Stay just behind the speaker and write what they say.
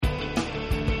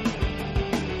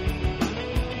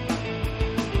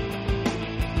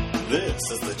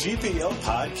This is the GPL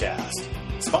Podcast,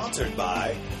 sponsored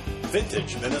by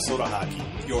Vintage Minnesota Hockey,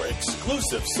 your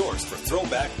exclusive source for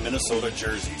throwback Minnesota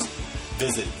jerseys.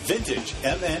 Visit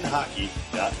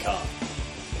vintagemnhockey.com.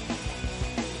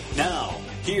 Now,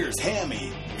 here's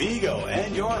Hammy, Vigo,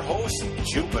 and your host,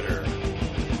 Jupiter.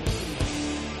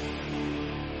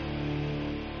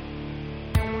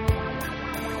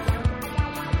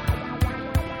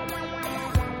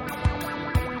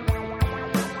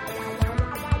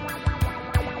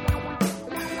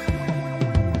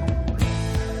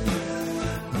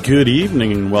 Good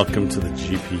evening and welcome to the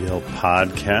GPL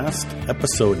Podcast,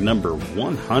 episode number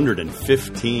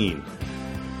 115.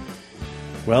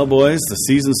 Well, boys, the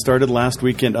season started last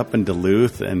weekend up in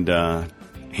Duluth, and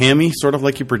Hammy, sort of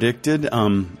like you predicted,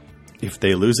 if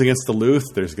they lose against Duluth,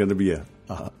 there's going to be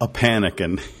a panic,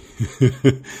 and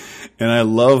and I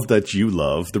love that you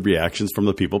love the reactions from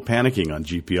the people panicking on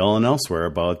GPL and elsewhere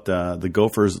about the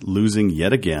Gophers losing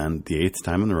yet again, the 8th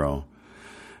time in a row,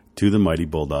 to the mighty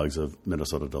Bulldogs of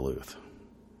Minnesota Duluth.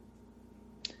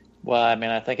 Well, I mean,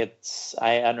 I think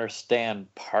I understand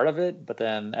part of it, but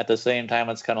then at the same time,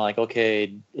 it's kind of like,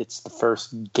 okay, it's the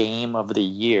first game of the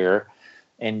year,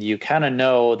 and you kind of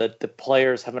know that the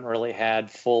players haven't really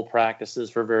had full practices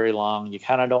for very long. You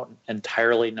kind of don't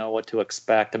entirely know what to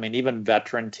expect. I mean, even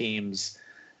veteran teams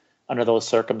under those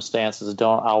circumstances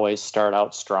don't always start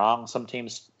out strong. Some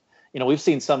teams, you know, we've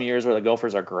seen some years where the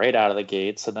Gophers are great out of the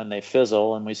gates and then they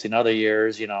fizzle, and we've seen other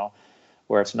years, you know,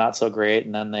 where it's not so great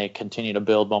and then they continue to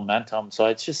build momentum. So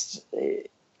I just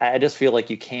feel like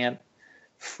you can't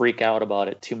freak out about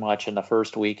it too much in the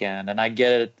first weekend. And I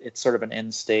get it. It's sort of an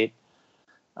in-state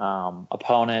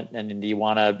opponent, and you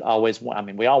want to always win. I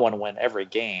mean, we all want to win every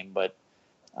game, but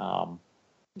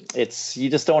you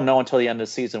just don't know until the end of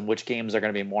the season which games are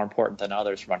going to be more important than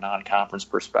others from a non-conference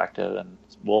perspective, and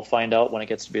we'll find out when it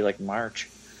gets to be like March.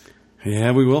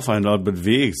 Yeah, we will find out. But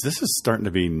Viggs, this is starting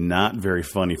to be not very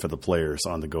funny for the players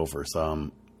on the Gophers. I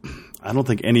don't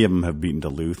think any of them have beaten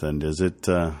Duluth, and is it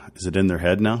in their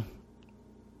head now?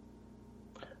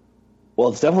 Well,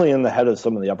 it's definitely in the head of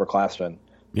some of the upperclassmen.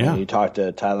 Yeah, you talked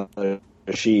to Tyler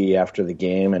Lucia after the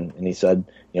game, and he said,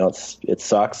 you know, it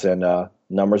sucks, and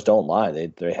numbers don't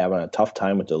lie. They're having a tough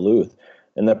time with Duluth.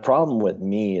 And the problem with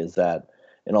me is that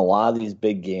in a lot of these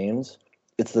big games,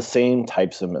 it's the same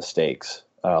types of mistakes.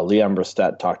 Schiehorn and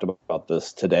Bristedt talked about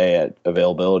this today at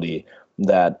availability,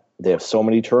 that they have so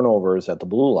many turnovers at the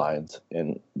blue lines,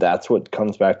 and that's what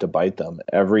comes back to bite them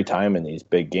every time in these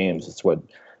big games. It's what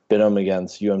bit them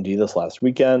against UMD this last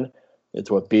weekend.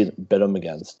 It's what bit them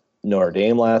against Notre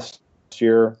Dame last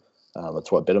year.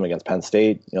 It's what bit them against Penn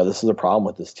State. You know, this is a problem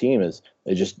with this team, is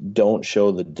they just don't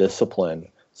show the discipline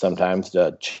sometimes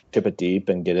to chip it deep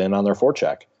and get in on their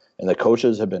forecheck. And the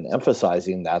coaches have been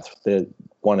emphasizing that's what they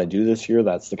want to do this year.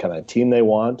 That's the kind of team they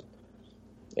want.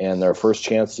 And their first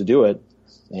chance to do it,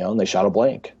 you know, and they shot a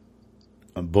blank.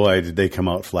 Boy, did they come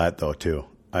out flat, though, too.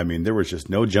 I mean, there was just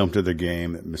no jump to the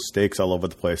game, mistakes all over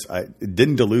the place.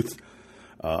 Didn't Duluth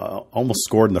almost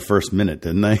scored in the first minute,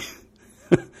 didn't they?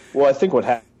 Well, I think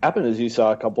what happened is you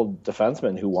saw a couple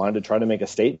defensemen who wanted to try to make a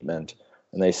statement,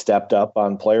 and they stepped up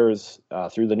on players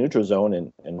through the neutral zone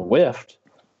and whiffed,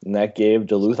 and that gave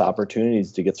Duluth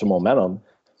opportunities to get some momentum.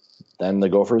 Then the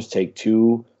Gophers take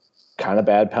two kind of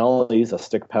bad penalties, a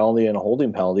stick penalty and a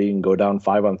holding penalty, and go down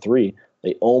 5-on-3.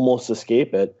 They almost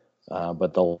escape it,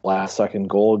 but the last-second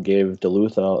goal gave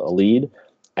Duluth a lead,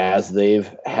 as they've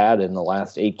had in the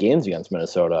last 8 games against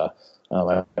Minnesota.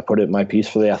 I put it in my piece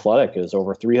for The Athletic. It was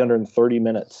over 330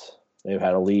 minutes they've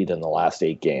had a lead in the last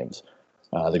 8 games.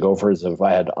 The Gophers have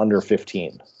had under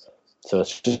 15. So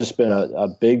it's just been a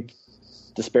big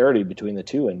disparity between the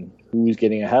two and who's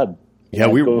getting ahead. Yeah,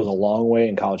 it goes a long way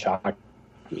in college hockey.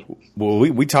 Well,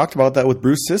 we talked about that with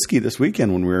Bruce Siskey this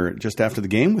weekend when we were just after the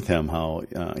game with him, how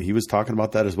he was talking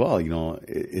about that as well. You know,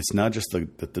 it's not just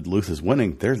that Duluth is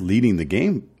winning. They're leading the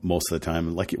game most of the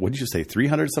time. Like, what did you say,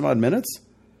 300-some-odd minutes?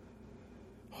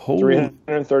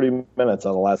 330 minutes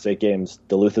on the last 8 games,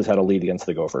 Duluth has had a lead against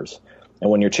the Gophers.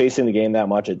 And when you're chasing the game that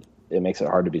much, it makes it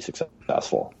hard to be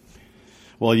successful.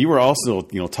 Well, you were also,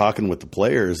 you know, talking with the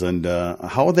players, and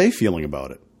how are they feeling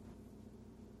about it?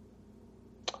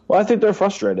 Well, I think they're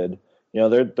frustrated. You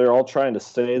know, they're all trying to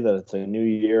say that it's a new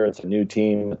year, it's a new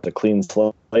team, it's a clean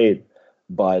slate.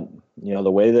 But, you know,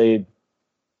 the way they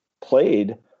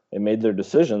played and made their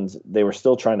decisions, they were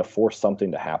still trying to force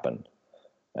something to happen.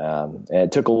 And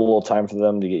it took a little time for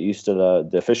them to get used to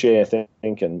the officiating, I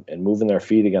think, and moving their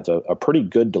feet against a pretty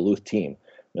good Duluth team.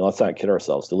 You know, let's not kid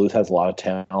ourselves. Duluth has a lot of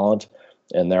talent,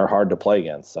 and they're hard to play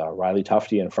against. Riley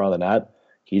Tufte in front of the net,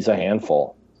 he's a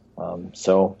handful.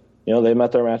 So they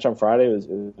met their match on Friday.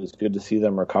 It was good to see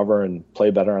them recover and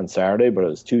play better on Saturday, but it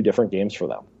was two different games for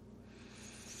them.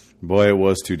 Boy, it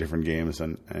was two different games.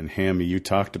 And Hammy, you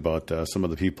talked about some of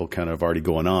the people kind of already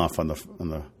going off on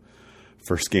the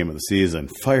first game of the season.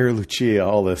 Fire Lucia,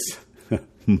 all this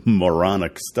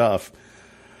moronic stuff.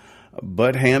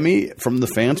 But Hammy, from the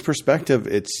fans' perspective,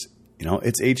 it's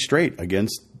 8 straight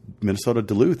against Minnesota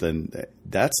Duluth, and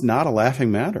that's not a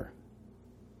laughing matter.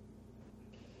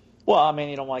 Well, I mean,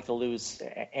 you don't like to lose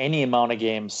any amount of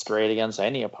games straight against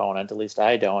any opponent. At least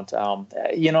I don't.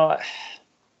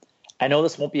 I know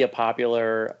this won't be a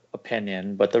popular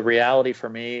opinion, but the reality for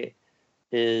me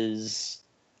is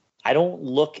I don't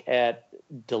look at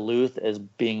Duluth as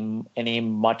being any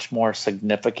much more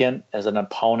significant as an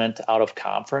opponent out of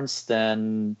conference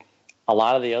than a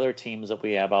lot of the other teams that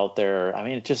we have out there. I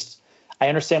mean, I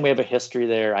understand we have a history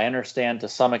there. I understand to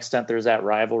some extent there's that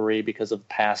rivalry because of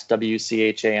past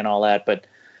WCHA and all that. But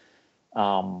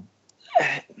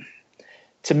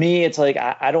to me, it's like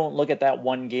I don't look at that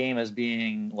one game as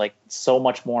being like so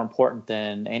much more important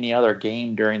than any other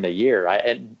game during the year.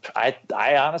 I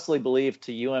honestly believe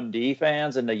to UMD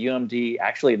fans and to UMD,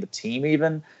 actually the team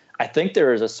even, I think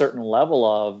there is a certain level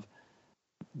of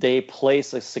they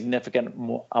place a significant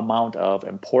amount of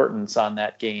importance on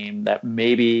that game that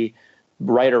maybe –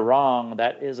 right or wrong,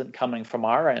 that isn't coming from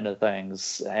our end of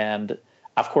things. And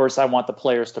of course, I want the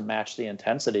players to match the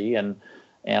intensity and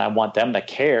I want them to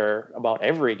care about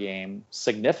every game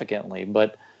significantly.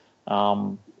 But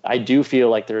I do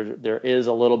feel like there is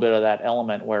a little bit of that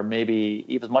element where maybe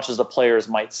even as much as the players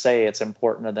might say it's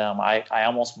important to them, I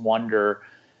almost wonder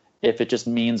if it just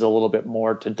means a little bit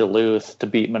more to Duluth to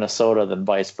beat Minnesota than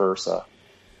vice versa.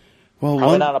 Well,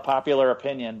 probably not a popular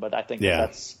opinion, but I think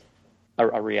that's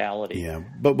a reality. Yeah,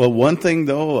 but one thing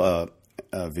though,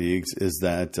 Viggs, is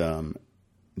that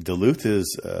Duluth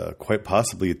is quite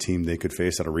possibly a team they could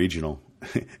face at a regional,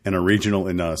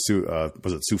 in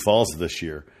Sioux Falls this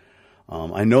year.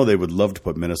 I know they would love to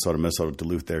put Minnesota,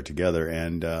 Duluth there together,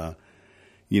 and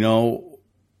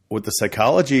with the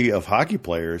psychology of hockey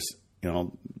players,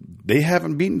 they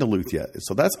haven't beaten Duluth yet,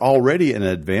 so that's already an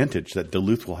advantage that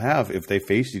Duluth will have if they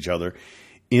face each other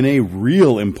in a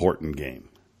real important game.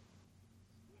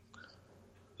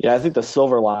 Yeah, I think the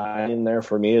silver line there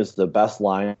for me is the best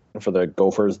line for the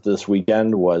Gophers this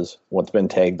weekend was what's been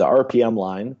tagged the RPM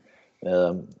line,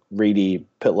 Reedy,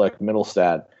 Pitlick,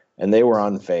 Middlestat, and they were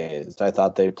unfazed. I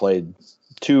thought they played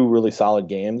two really solid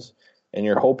games, and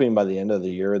you're hoping by the end of the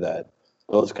year that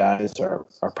those guys are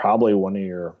probably one of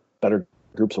your better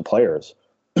groups of players.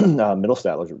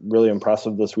 Middlestat was really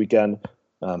impressive this weekend.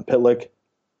 Pitlick,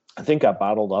 I think, got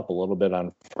bottled up a little bit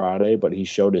on Friday, but he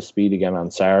showed his speed again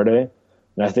on Saturday.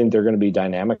 And I think they're going to be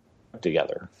dynamic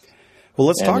together. Well,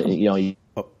 let's talk. You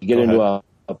get into a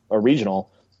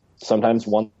regional, sometimes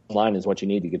one line is what you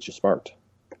need to get you sparked.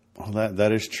 Well,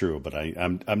 that is true, but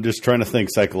I'm just trying to think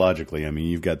psychologically. I mean,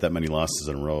 you've got that many losses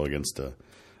in a row against a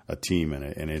team,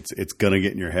 and it's going to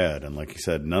get in your head. And like you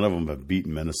said, none of them have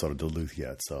beaten Minnesota Duluth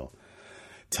yet, so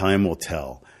time will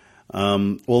tell.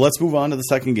 Well, let's move on to the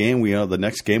second game. The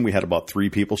next game we had about 3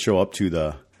 people show up to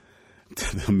the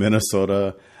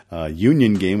Minnesota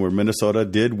Union game where Minnesota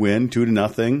did win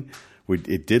 2-0.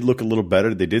 It did look a little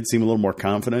better. They did seem a little more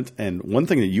confident. And one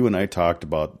thing that you and I talked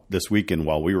about this weekend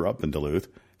while we were up in Duluth,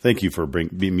 thank you for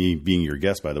me being your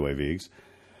guest, by the way, Viggs.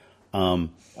 That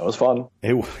was fun.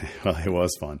 It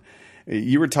was fun.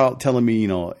 You were telling me,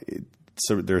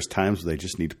 so there's times where they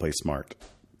just need to play smart.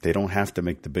 They don't have to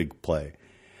make the big play.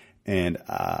 And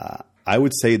I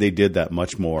would say they did that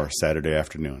much more Saturday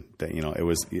afternoon. It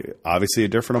was obviously a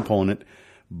different opponent.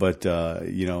 But,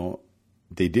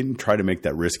 they didn't try to make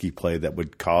that risky play that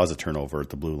would cause a turnover at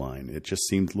the blue line. It just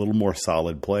seemed a little more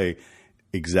solid play,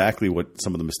 exactly what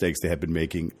some of the mistakes they had been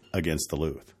making against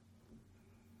Duluth.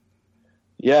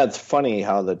 Yeah, it's funny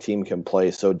how the team can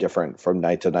play so different from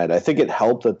night to night. I think it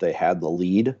helped that they had the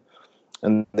lead,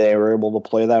 and they were able to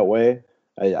play that way.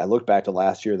 I look back to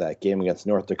last year, that game against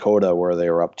North Dakota where they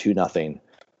were up 2-0.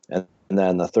 And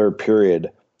then the third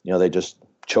period, they just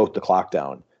choked the clock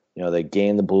down. They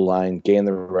gained the blue line, gained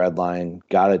the red line,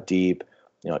 got it deep.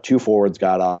 2 forwards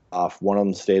got off. One of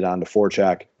them stayed on to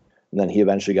forecheck, and then he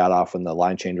eventually got off when the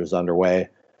line change was underway.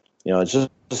 It's just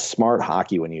smart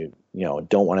hockey when you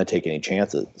don't want to take any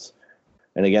chances.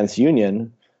 And against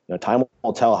Union, time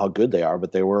will tell how good they are,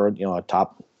 but they were a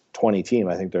top 20 team.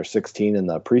 I think they're 16 in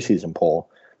the preseason poll.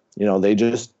 They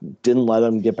just didn't let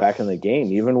them get back in the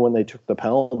game, even when they took the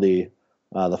penalty,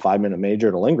 the 5-minute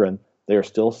major to Lindgren. They are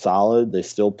still solid. They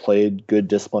still played good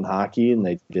disciplined hockey, and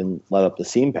they didn't let up the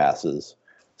seam passes.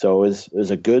 So it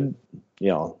was a good,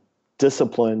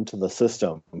 discipline to the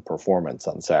system performance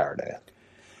on Saturday.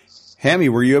 Hammy,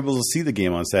 were you able to see the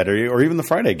game on Saturday or even the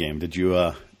Friday game? Did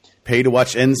you pay to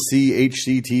watch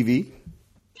NCHC TV?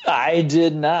 I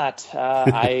did not.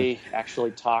 I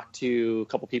actually talked to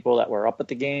a couple people that were up at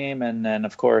the game, and then,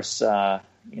 of course,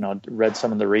 read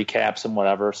some of the recaps and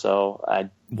whatever. So I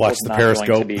watched the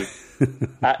Periscope.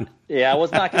 I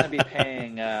was not going to be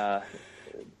paying the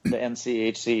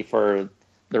NCHC for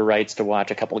the rights to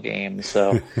watch a couple games.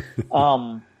 So,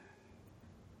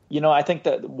 I think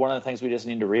that one of the things we just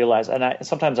need to realize, and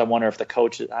sometimes I wonder if the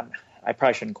coaches, I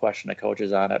probably shouldn't question the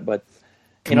coaches on it, but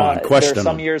there's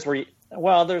some years where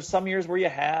you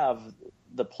have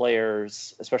the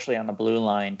players, especially on the blue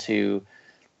line, to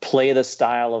play the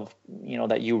style of,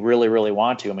 that you really, really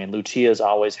want to. I mean, Lucia's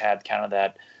always had kind of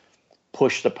that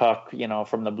push the puck,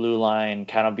 from the blue line,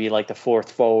 kind of be like the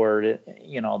fourth forward,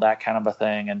 that kind of a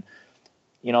thing. And,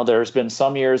 there's been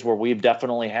some years where we've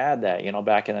definitely had that,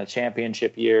 back in the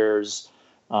championship years,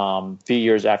 a few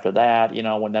years after that,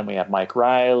 when then we have Mike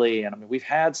Riley. And I mean, we've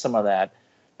had some of that.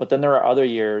 But then there are other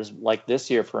years, like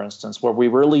this year, for instance, where we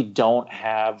really don't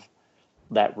have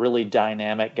that really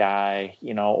dynamic guy,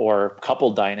 or a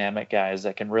couple dynamic guys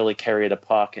that can really carry the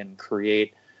puck and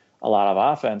create a lot of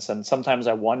offense. And sometimes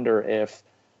I wonder if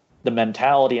the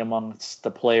mentality amongst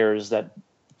the players that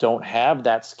don't have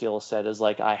that skill set is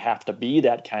like, I have to be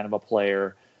that kind of a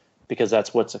player because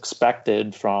that's what's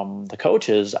expected from the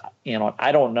coaches.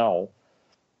 I don't know,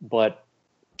 but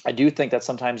I do think that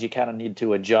sometimes you kind of need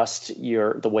to adjust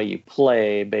the way you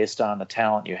play based on the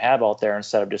talent you have out there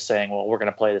instead of just saying, well, we're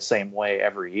going to play the same way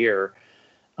every year.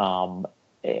 And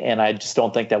I just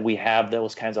don't think that we have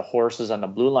those kinds of horses on the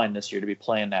blue line this year to be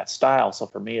playing that style. So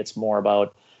for me, it's more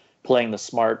about playing the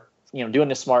smart, doing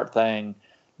the smart thing,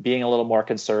 being a little more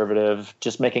conservative,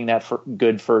 just making that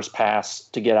good first pass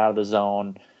to get out of the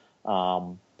zone.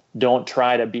 Don't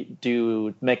try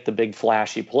to make the big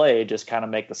flashy play, just kind of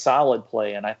make the solid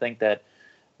play. And I think that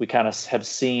we kind of have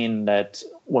seen that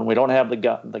when we don't have the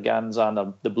guns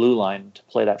on the blue line to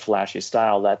play that flashy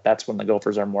style, that's when the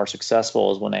Gophers are more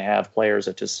successful, is when they have players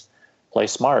that just play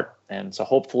smart. And so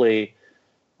hopefully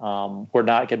we're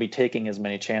not going to be taking as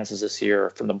many chances this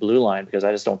year from the blue line, because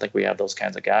I just don't think we have those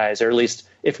kinds of guys. Or at least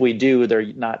if we do, they're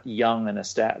not young and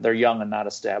they're young and not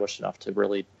established enough to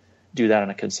really do that on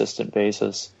a consistent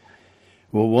basis.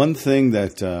 Well, one thing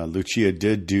that Lucia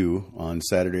did do on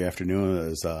Saturday afternoon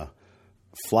is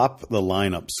flop the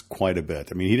lineups quite a bit.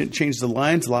 I mean, he didn't change the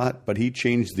lines a lot, but he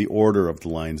changed the order of the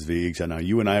lines, Viggs. And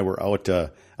you and I were out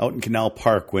in Canal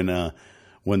Park when the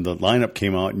lineup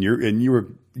came out, and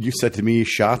you said to me,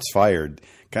 "Shots fired."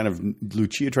 Kind of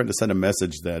Lucia tried to send a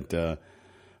message that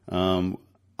I'm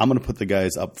going to put the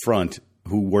guys up front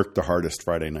who worked the hardest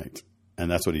Friday night,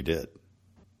 and that's what he did.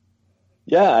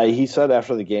 Yeah, he said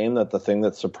after the game that the thing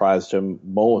that surprised him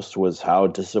most was how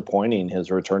disappointing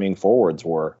his returning forwards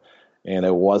were. And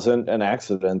it wasn't an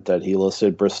accident that he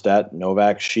listed Bristedt,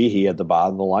 Novak, Sheehy at the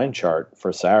bottom of the line chart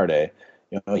for Saturday.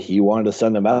 He wanted to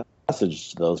send a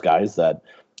message to those guys that,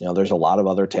 there's a lot of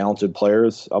other talented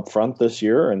players up front this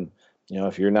year. And,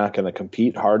 if you're not going to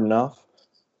compete hard enough,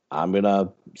 I'm going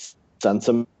to send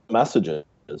some messages.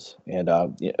 And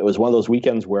it was one of those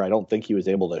weekends where I don't think he was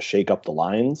able to shake up the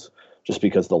lines, just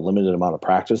because of the limited amount of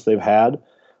practice they've had.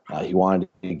 He wanted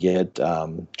to get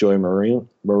Joey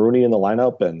Maroney in the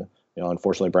lineup, and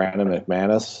unfortunately Brandon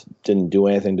McManus didn't do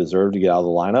anything to deserve to get out of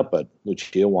the lineup, but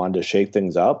Lucia wanted to shake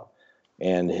things up,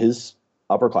 and his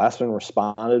upperclassmen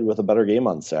responded with a better game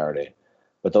on Saturday.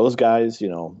 But those guys,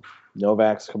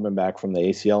 Novak's coming back from the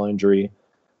ACL injury,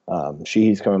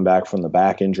 Sheehy's coming back from the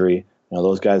back injury.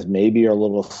 Those guys maybe are a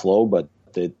little slow, but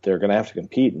they're going to have to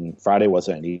compete, and Friday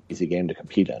wasn't an easy game to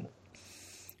compete in.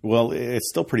 Well, it's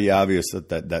still pretty obvious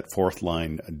that fourth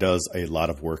line does a lot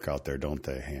of work out there, don't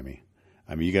they, Hammy?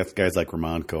 I mean, you got guys like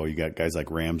Romanko, you got guys like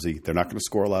Ramsey. They're not going to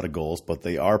score a lot of goals, but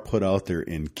they are put out there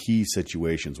in key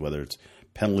situations, whether it's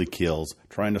penalty kills,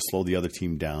 trying to slow the other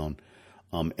team down,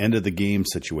 end of the game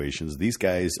situations. These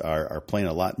guys are playing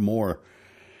a lot more,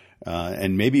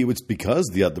 and maybe it was because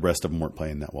the rest of them weren't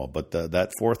playing that well. But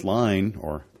that fourth line,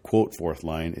 or quote fourth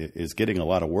line, is getting a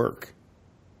lot of work.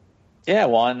 Yeah,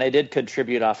 well, and they did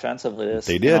contribute offensively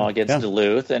against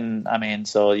Duluth, and I mean,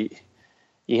 so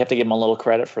you have to give them a little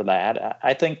credit for that.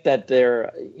 I think that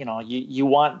you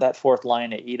want that fourth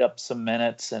line to eat up some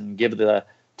minutes and give the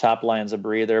top lines a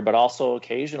breather, but also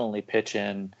occasionally pitch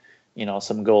in,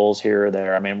 some goals here or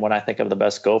there. I mean, when I think of the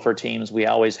best Gopher teams, we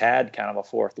always had kind of a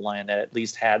fourth line that at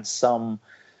least had some,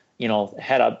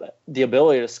 the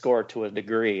ability to score to a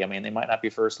degree. I mean, they might not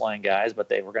be first line guys, but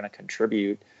they were going to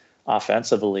contribute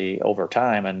offensively over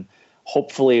time. And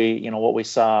hopefully, what we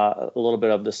saw a little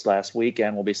bit of this last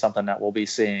weekend will be something that we'll be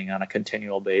seeing on a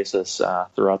continual basis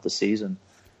throughout the season.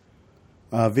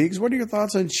 Viggs, what are your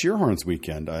thoughts on Schiehorn's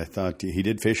weekend? I thought he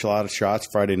did face a lot of shots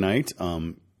Friday night.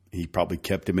 He probably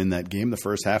kept him in that game, the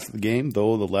first half of the game,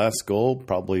 though the last goal,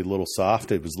 probably a little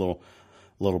soft. It was a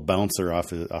little bouncer off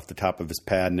the top of his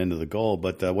pad and into the goal.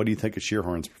 But what do you think of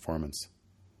Schiehorn's performance?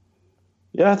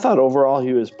 Yeah, I thought overall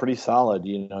he was pretty solid.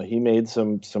 He made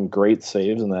some great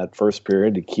saves in that first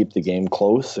period to keep the game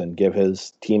close and give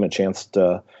his team a chance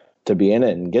to be in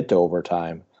it and get to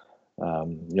overtime.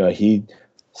 He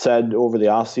said over the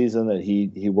offseason that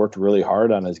he worked really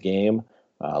hard on his game.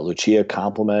 Lucia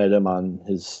complimented him on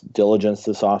his diligence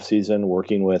this offseason,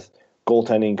 working with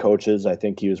goaltending coaches. I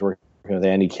think he was working with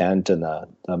Andy Kent and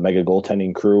the mega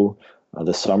goaltending crew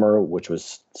this summer, which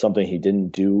was something he didn't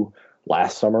do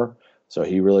last summer. So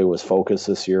he really was focused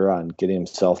this year on getting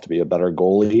himself to be a better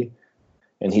goalie.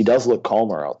 And he does look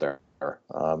calmer out there.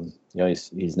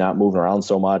 He's not moving around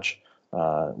so much,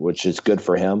 which is good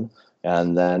for him.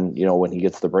 And then, when he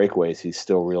gets the breakaways, he's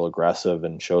still real aggressive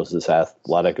and shows this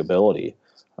athletic ability.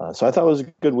 So I thought it was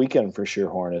a good weekend for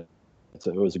Schiehorn.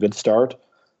 It was a good start.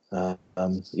 I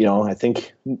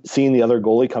think seeing the other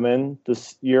goalie come in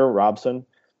this year, Robson,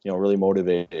 really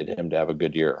motivated him to have a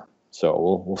good year.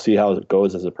 So we'll see how it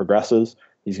goes as it progresses.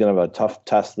 He's going to have a tough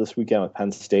test this weekend with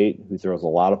Penn State, who throws a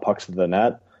lot of pucks to the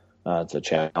net. It's a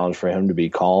challenge for him to be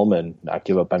calm and not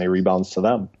give up any rebounds to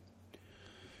them.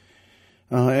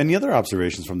 Any other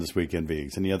observations from this weekend,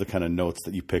 Viggs? Any other kind of notes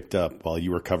that you picked up while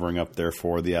you were covering up there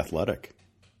for The Athletic?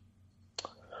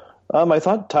 I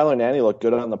thought Tyler Nanny looked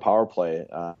good on the power play.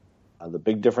 The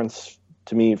big difference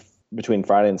to me between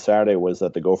Friday and Saturday was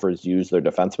that the Gophers used their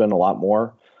defensemen a lot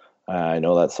more. I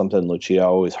know that's something Lucia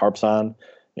always harps on.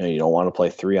 You don't want to play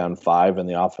 3-on-5 in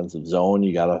the offensive zone.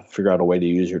 You got to figure out a way to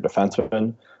use your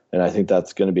defensemen. And I think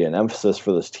that's going to be an emphasis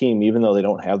for this team, even though they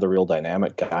don't have the real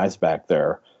dynamic guys back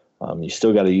there. You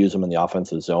still got to use them in the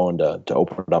offensive zone to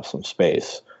open up some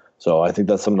space. So I think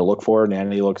that's something to look for.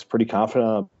 Nanny looks pretty confident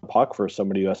on a puck for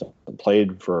somebody who hasn't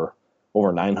played for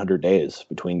over 900 days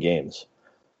between games.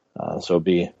 So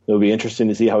it'll be interesting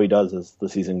to see how he does as the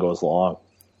season goes along.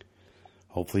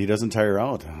 Hopefully he doesn't tire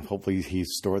out. Hopefully he's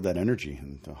stored that energy.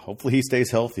 And hopefully he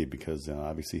stays healthy because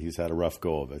obviously he's had a rough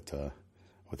go of it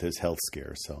with his health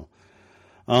scare. So,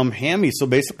 Hammy, so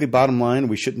basically bottom line,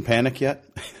 we shouldn't panic yet?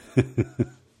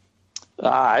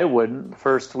 I wouldn't.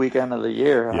 First weekend of the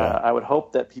year. Yeah. I would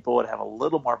hope that people would have a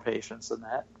little more patience than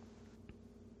that.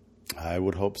 I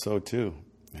would hope so, too.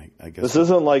 I guess this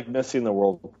isn't like missing the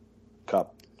World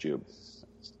Cup, Jube.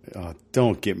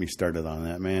 Don't get me started on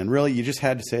that, man. Really? You just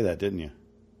had to say that, didn't you?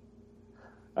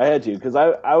 I had to, because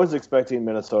I was expecting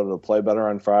Minnesota to play better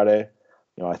on Friday.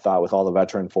 I thought with all the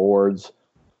veteran forwards,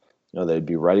 they'd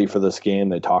be ready for this game.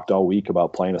 They talked all week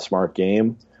about playing a smart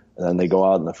game, and then they go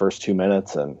out in the first 2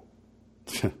 minutes and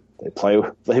they play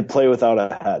without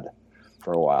a head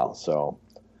for a while. So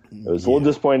it was a little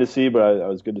disappointing to see, but I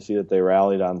was good to see that they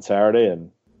rallied on Saturday.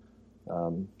 And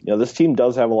this team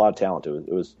does have a lot of talent.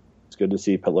 It was good to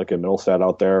see Pitlick and Middlestad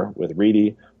out there with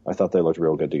Reedy. I thought they looked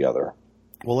real good together.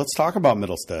 Well, let's talk about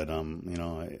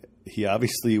Middlestad. He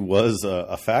obviously was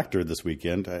a factor this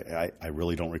weekend. I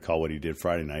really don't recall what he did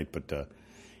Friday night, but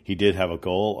he did have a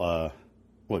goal.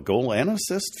 Goal and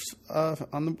assist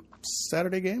on the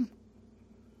Saturday game?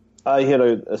 He had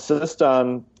an assist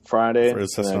on Friday and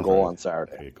a goal on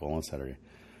Saturday. Okay, goal on Saturday.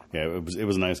 Yeah, it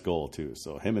was a nice goal, too.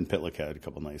 So him and Pitlick had a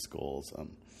couple nice goals.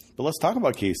 But let's talk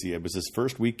about Casey. It was his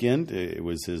first weekend. It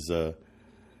was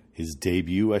his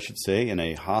debut, I should say, in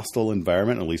a hostile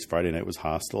environment. At least Friday night was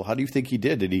hostile. How do you think he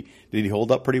did? Did he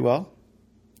hold up pretty well?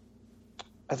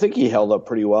 I think he held up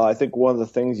pretty well. I think one of the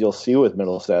things you'll see with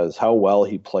Middlestad is how well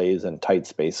he plays in tight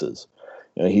spaces.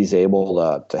 He's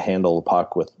able to handle the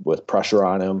puck with pressure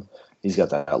on him. He's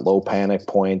got that low panic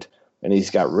point, and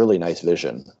he's got really nice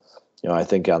vision. I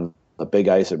think on the big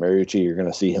ice at Mariucci, you're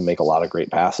going to see him make a lot of great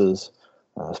passes,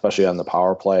 especially on the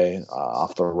power play,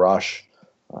 off the rush.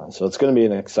 So it's going to be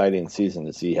an exciting season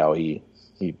to see how he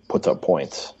puts up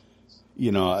points.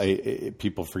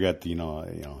 People forget,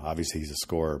 obviously he's a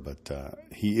scorer, but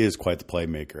he is quite the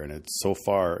playmaker. And it's so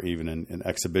far, even in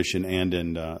exhibition and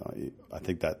in, I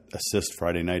think that assist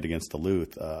Friday night against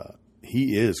Duluth,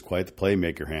 he is quite the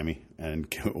playmaker, Hammy. And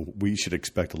we should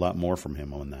expect a lot more from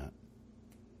him on that.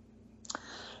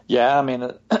 Yeah, I mean,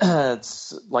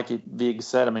 it's like Vig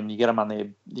said. I mean, you get him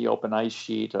on the open ice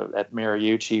sheet at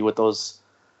Mariucci with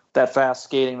that fast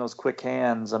skating, those quick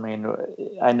hands. I mean,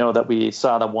 I know that we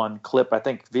saw the one clip. I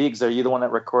think, Viggs, are you the one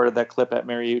that recorded that clip at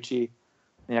Mariucci,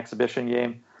 the exhibition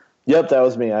game? Yep, that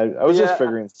was me. I was Yeah. just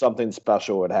figuring something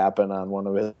special would happen on one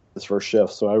of his first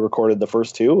shifts, so I recorded the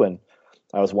first two, and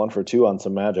I was 1 for 2 on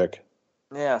some magic.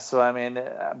 Yeah, so I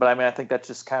think that's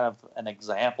just kind of an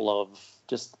example of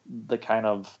just the kind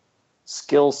of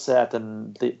skill set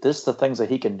and the things that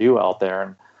he can do out there.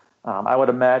 And I would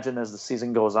imagine as the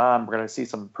season goes on, we're going to see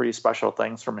some pretty special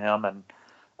things from him. And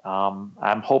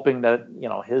I'm hoping that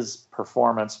his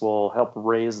performance will help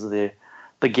raise the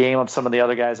game of some of the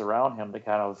other guys around him to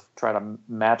kind of try to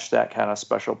match that kind of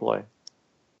special play.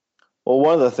 Well,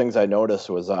 one of the things I noticed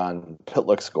was on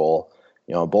Pitlick's goal.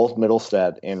 Both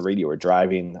Middlestead and Reedy were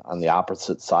driving on the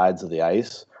opposite sides of the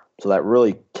ice, so that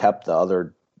really kept the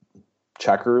other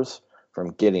checkers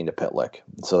from getting to Pitlick.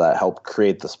 So that helped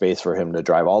create the space for him to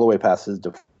drive all the way past his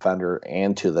defender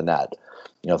and to the net.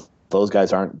 If those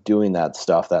guys aren't doing that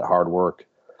stuff, that hard work,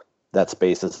 that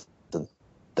space isn't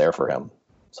there for him.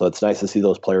 So it's nice to see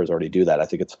those players already do that. I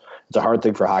think it's a hard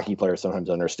thing for hockey players sometimes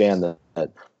to understand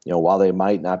that while they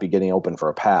might not be getting open for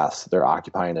a pass, they're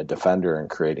occupying a defender and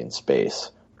creating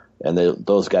space. And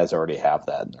those guys already have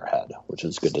that in their head, which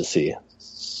is good to see.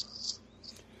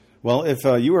 Well, if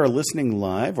you are listening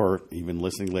live or even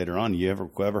listening later on, you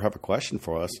ever have a question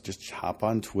for us, just hop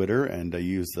on Twitter and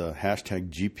use the hashtag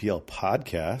GPL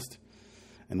podcast,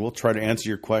 and we'll try to answer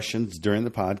your questions during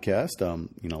the podcast.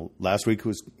 Last week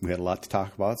we had a lot to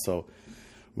talk about, so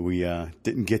we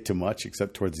didn't get to much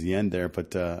except towards the end there.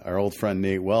 But our old friend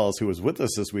Nate Wells, who was with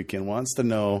us this weekend, wants to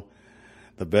know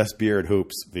the best beer at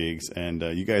Hoops, Vigs. And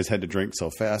you guys had to drink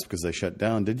so fast because they shut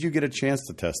down. Did you get a chance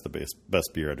to test the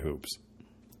best beer at Hoops?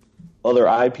 Well, their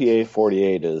IPA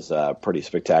 48 is pretty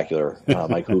spectacular.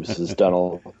 Mike Hoops has done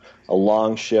a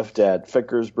long shift at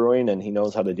Ficker's Brewing, and he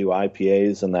knows how to do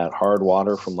IPAs and that hard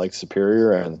water from Lake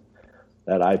Superior, and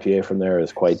that IPA from there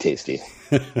is quite tasty.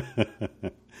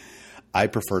 I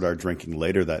preferred our drinking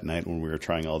later that night when we were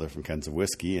trying all different kinds of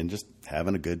whiskey and just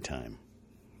having a good time.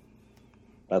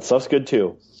 That stuff's good,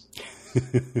 too.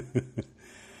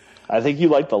 I think you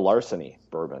like the Larceny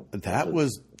bourbon. That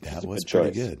was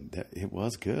pretty good. It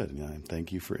was good.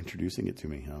 Thank you for introducing it to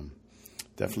me.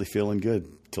 Definitely feeling good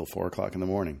till 4 o'clock in the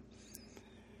morning.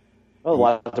 Well, a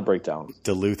lot to break down.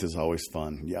 Duluth is always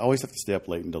fun. You always have to stay up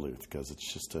late in Duluth because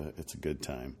it's a good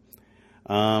time.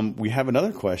 We have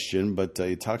another question, but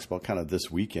it talks about kind of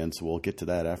this weekend, so we'll get to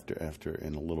that after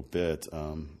in a little bit.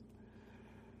 Well,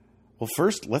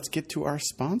 first, let's get to our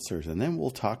sponsors, and then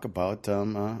we'll talk about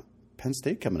Penn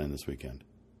State coming in this weekend.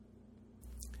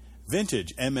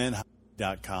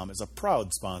 VintageMNHockey.com is a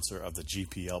proud sponsor of the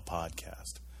GPL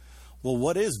podcast. Well,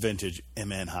 what is Vintage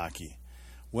MN Hockey?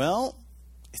 Well,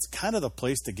 it's kind of the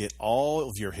place to get all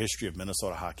of your history of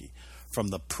Minnesota hockey, from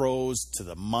the pros to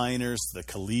the minors, to the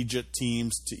collegiate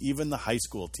teams, to even the high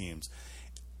school teams.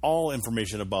 All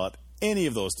information about any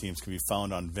of those teams can be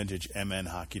found on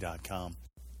VintageMNHockey.com.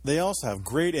 They also have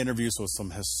great interviews with some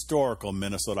historical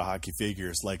Minnesota hockey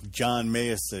figures like John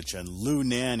Mayasich and Lou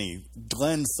Nanny,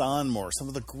 Glenn Sonmore, some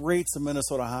of the greats of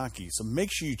Minnesota hockey. So make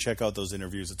sure you check out those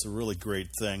interviews. It's a really great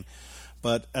thing.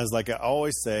 But as I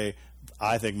always say,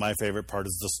 I think my favorite part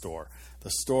is the store.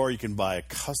 The store, you can buy a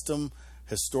custom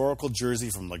historical jersey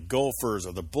from the Gophers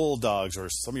or the Bulldogs or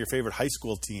some of your favorite high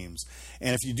school teams.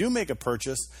 And if you do make a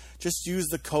purchase, just use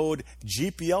the code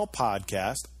GPL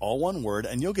Podcast, all one word,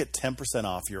 and you'll get 10%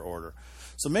 off your order.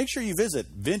 So make sure you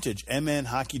visit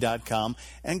VintageMNHockey.com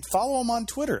and follow them on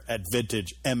Twitter at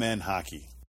VintageMNHockey.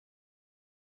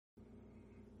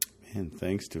 And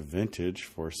thanks to Vintage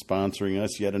for sponsoring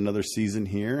us yet another season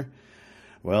here.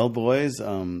 Well, boys,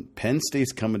 Penn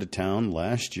State's coming to town.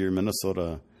 Last year,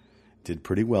 Minnesota did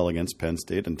pretty well against Penn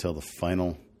State until the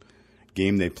final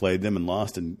game they played them and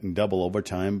lost in double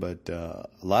overtime. But a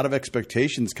lot of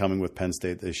expectations coming with Penn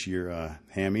State this year,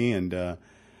 Hammy. And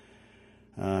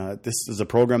this is a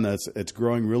program it's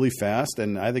growing really fast,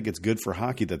 and I think it's good for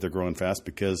hockey that they're growing fast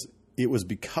because it was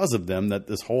because of them that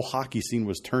this whole hockey scene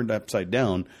was turned upside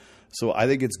down. So I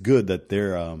think it's good that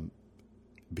they're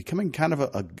becoming kind of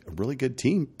a really good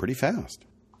team pretty fast.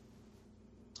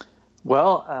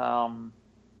 Well,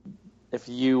 if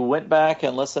you went back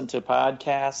and listened to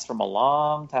podcasts from a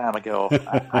long time ago,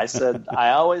 I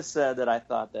always said that I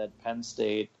thought that Penn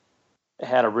State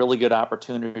had a really good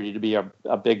opportunity to be a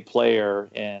big player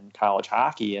in college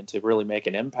hockey and to really make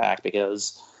an impact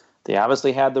because they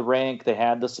obviously had the rank, they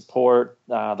had the support,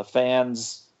 the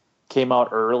fans came out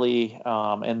early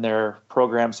in their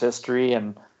program's history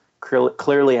and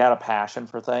clearly had a passion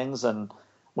for things. And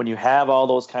when you have all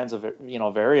those kinds of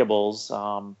variables,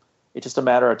 it's just a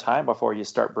matter of time before you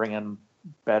start bringing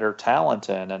better talent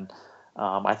in. And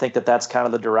I think that that's kind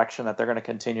of the direction that they're going to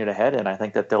continue to head in. I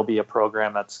think that there'll be a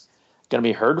program that's going to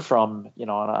be heard from,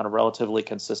 on a relatively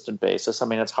consistent basis. I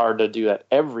mean, it's hard to do that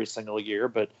every single year,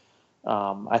 but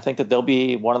I think that they'll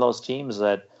be one of those teams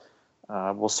that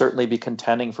will certainly be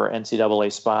contending for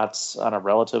NCAA spots on a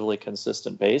relatively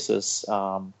consistent basis,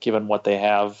 given what they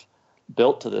have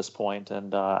built to this point.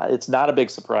 And it's not a big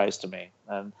surprise to me.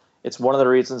 And it's one of the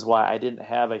reasons why I didn't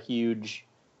have a huge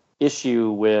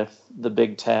issue with the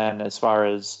Big Ten as far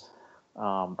as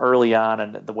early on,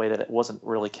 and the way that it wasn't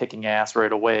really kicking ass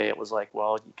right away. It was like,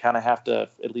 well, you kind of have to,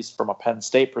 at least from a Penn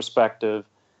State perspective,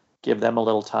 give them a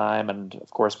little time. And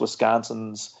of course,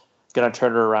 Wisconsin's going to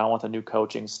turn it around with a new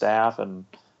coaching staff, and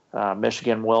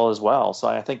Michigan will as well. So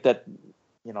I think that,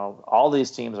 all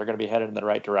these teams are going to be headed in the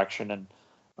right direction.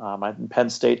 And Penn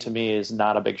State to me is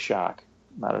not a big shock,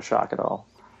 not a shock at all.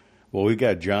 Well, we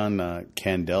got John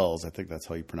Candels, I think that's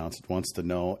how you pronounce it, wants to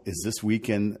know, is this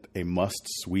weekend a must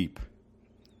sweep?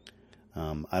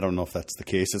 I don't know if that's the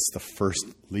case. It's the first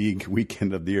league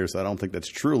weekend of the year, so I don't think that's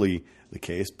truly the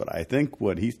case. But I think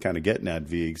what he's kind of getting at,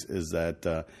 Viggs, is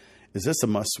that is this a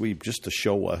must sweep just to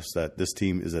show us that this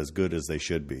team is as good as they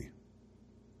should be?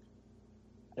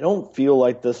 I don't feel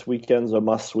like this weekend's a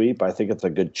must sweep. I think it's a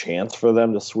good chance for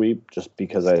them to sweep, just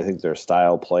because I think their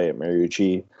style play at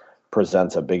Mariucci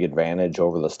presents a big advantage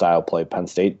over the style play Penn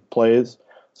State plays.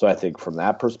 So I think from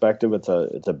that perspective, it's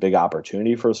a big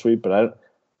opportunity for a sweep. But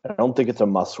I don't think it's a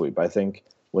must sweep. I think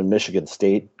when Michigan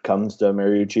State comes to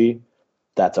Mariucci,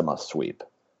 that's a must sweep.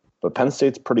 But Penn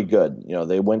State's pretty good.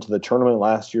 They went to the tournament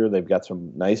last year. They've got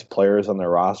some nice players on their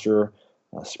roster.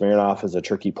 Smirnoff is a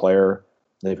tricky player.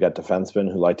 They've got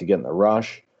defensemen who like to get in the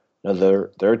rush. They're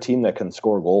a team that can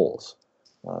score goals.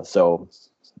 So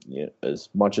as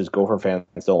much as Gopher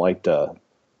fans don't like to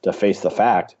face the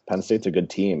fact, Penn State's a good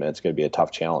team, and it's going to be a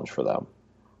tough challenge for them.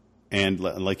 And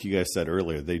like you guys said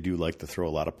earlier, they do like to throw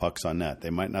a lot of pucks on net. They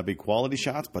might not be quality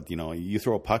shots, but, you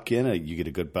throw a puck in, you get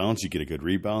a good bounce, you get a good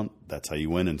rebound. That's how you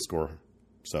win and score.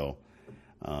 So,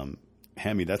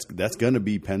 Hammy, that's going to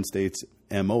be Penn State's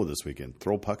MO this weekend.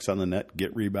 Throw pucks on the net,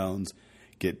 get rebounds,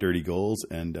 get dirty goals,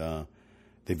 and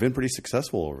they've been pretty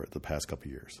successful over it the past couple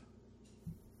of years.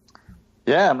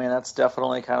 Yeah, I mean, that's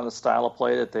definitely kind of the style of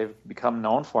play that they've become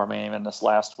known for. I mean, even this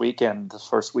last weekend, this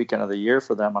first weekend of the year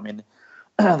for them, I mean,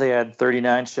 they had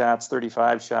 39 shots,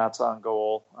 35 shots on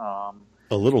goal.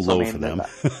 A little low for them.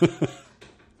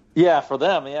 Yeah, for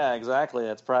them. Yeah, exactly.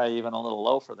 It's probably even a little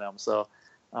low for them. So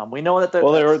we know that they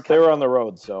were on the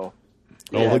road. So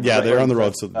they're on the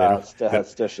road. So they had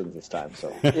stations this time.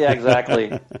 So yeah,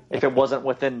 exactly. If it wasn't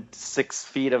within 6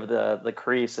 feet of the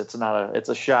crease, it's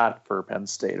a shot for Penn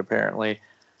State apparently,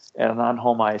 and on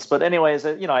home ice. But anyways,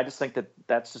 I just think that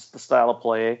that's just the style of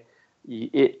play.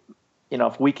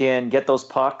 If we can get those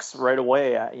pucks right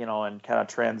away, and kind of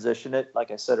transition it, like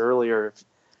I said earlier,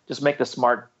 just make the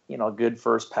smart, good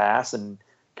first pass and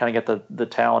kind of get the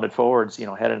talented forwards,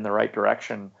 headed in the right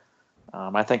direction.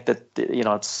 I think that,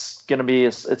 it's going to be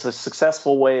it's a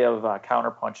successful way of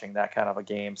counterpunching that kind of a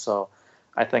game. So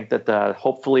I think that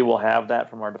hopefully we'll have that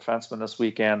from our defensemen this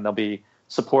weekend. They'll be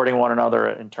supporting one another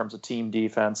in terms of team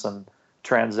defense and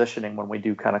transitioning when we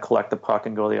do kind of collect the puck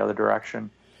and go the other direction.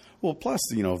 Well, plus,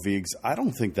 Viggs, I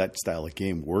don't think that style of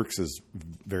game works as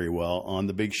very well on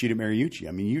the big sheet at Mariucci.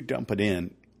 I mean, you dump it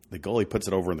in, the goalie puts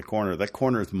it over in the corner. That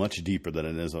corner is much deeper than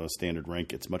it is on a standard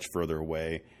rink. It's much further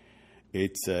away.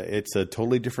 It's a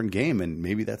totally different game, and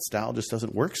maybe that style just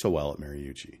doesn't work so well at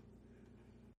Mariucci.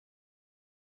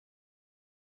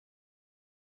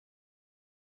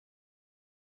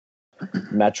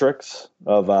 Metrics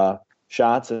of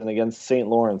shots, and against St.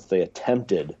 Lawrence, they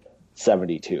attempted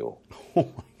 72. Oh, my.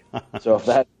 So if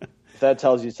that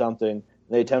tells you something,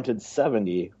 they attempted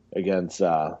 70 against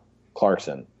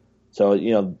Clarkson. So,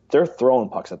 they're throwing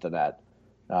pucks at the net.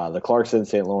 The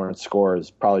Clarkson-St. Lawrence scores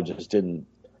probably just didn't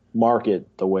mark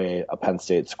it the way a Penn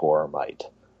State score might.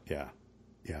 Yeah.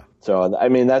 So, I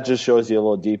mean, that just shows you a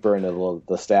little deeper into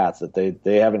the stats that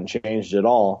they haven't changed at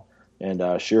all. And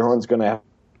Schiehorn's going to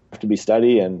have to be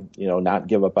steady and, not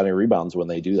give up any rebounds when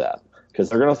they do that. Because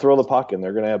they're going to throw the puck and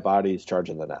they're going to have bodies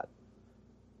charging the net.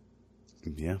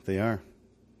 Yeah, they are.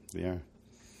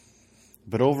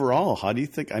 But overall, how do you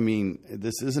think? I mean,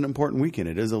 this is an important weekend.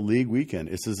 It is a league weekend.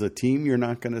 This is a team you're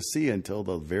not going to see until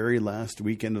the very last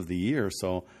weekend of the year.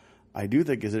 So I do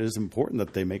think it is important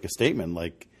that they make a statement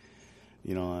like,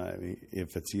 I mean,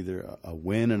 if it's either a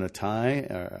win and a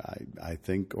tie, I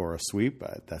think, or a sweep,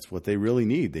 that's what they really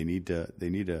need. They need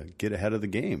to get ahead of the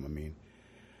game. I mean,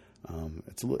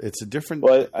 it's a different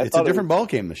ball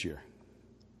game this year.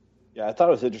 Yeah, I thought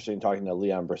it was interesting talking to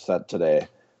Leon Bristedt today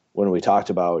when we talked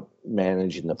about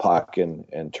managing the puck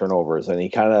and turnovers, and he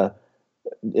kind of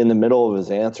in the middle of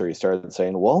his answer, he started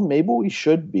saying, well, maybe we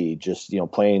should be just,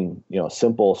 playing,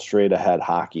 simple, straight ahead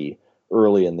hockey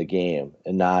early in the game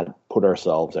and not put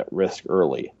ourselves at risk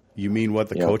early. You mean what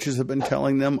the coaches have been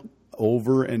telling them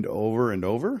over and over and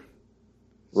over?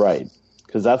 Right.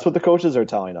 Because that's what the coaches are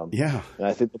telling them. Yeah. And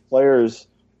I think the players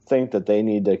think that they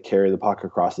need to carry the puck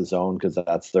across the zone because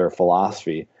that's their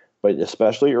philosophy. But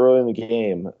especially early in the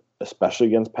game, especially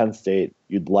against Penn State,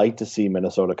 you'd like to see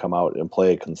Minnesota come out and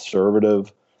play a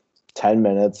conservative 10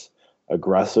 minutes,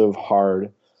 aggressive,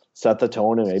 hard, set the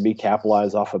tone, and maybe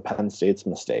capitalize off of Penn State's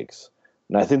mistakes.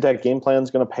 And I think that game plan is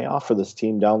going to pay off for this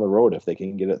team down the road if they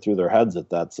can get it through their heads that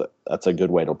that's a good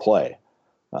way to play.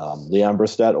 Leon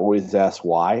Bristedt always asks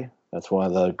why. That's one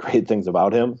of the great things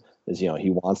about him is, he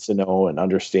wants to know and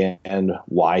understand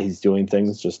why he's doing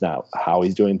things, just not how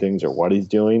he's doing things or what he's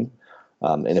doing.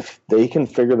 And if they can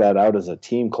figure that out as a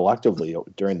team collectively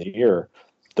during the year,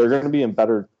 they're going to be in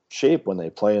better shape when they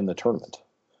play in the tournament.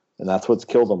 And that's what's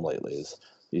killed them lately is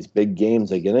these big games,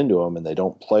 they get into them and they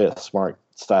don't play a smart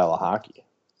style of hockey.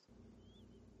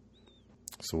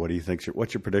 So what do you think?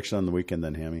 What's your prediction on the weekend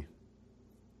then, Hammy?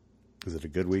 Is it a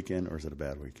good weekend or is it a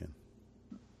bad weekend?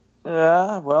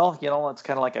 Well, it's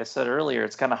kind of like I said earlier.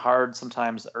 It's kind of hard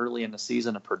sometimes early in the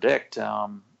season to predict.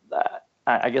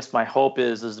 I guess my hope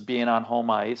is being on home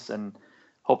ice and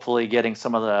hopefully getting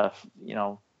some of the,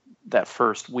 that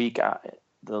first week,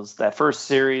 that first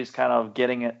series, kind of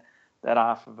getting that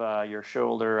off of your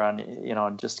shoulder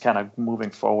on, just kind of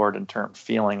moving forward in terms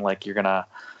feeling like you're going to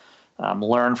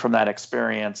learn from that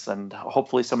experience. And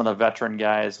hopefully some of the veteran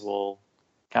guys will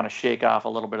kind of shake off a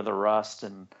little bit of the rust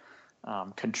and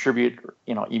contribute,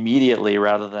 immediately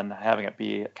rather than having it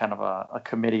be kind of a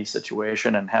committee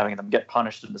situation and having them get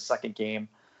punished in the second game.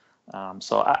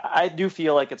 So I do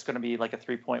feel like it's going to be like a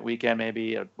 3-point weekend,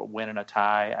 maybe a win and a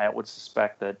tie. I would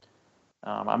suspect that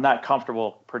I'm not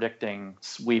comfortable predicting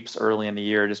sweeps early in the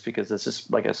year just because it's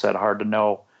just, like I said, hard to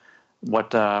know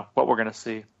what we're going to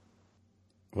see.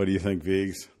 What do you think,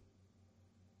 Viggs?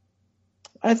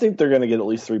 I think they're going to get at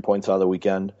least 3 points out of the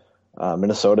weekend.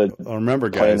 Minnesota, remember,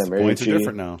 guys, the points are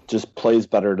different now. Just plays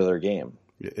better to their game.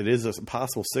 It is a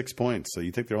possible 6 points, so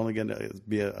you think they're only going to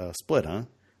be a split, huh?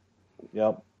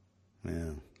 Yep.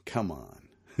 Yeah, come on.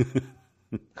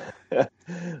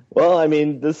 Well, I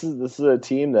mean, this is a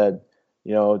team that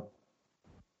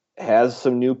has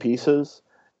some new pieces,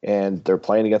 and they're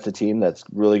playing against a team that's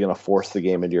really going to force the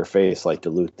game into your face, like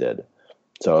Duluth did.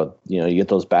 So you get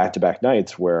those back-to-back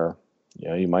nights where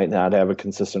you might not have a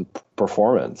consistent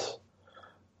performance.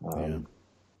 And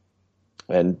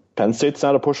Penn State's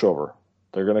not a pushover.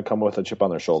 They're going to come with a chip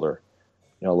on their shoulder.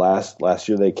 Last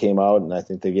year they came out and I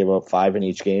think they gave up 5 in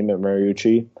each game at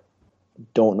Mariucci.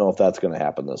 Don't know if that's going to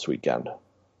happen this weekend.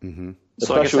 Mm-hmm.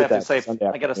 So I guess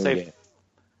I got to say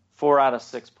 4 out of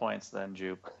 6 points then,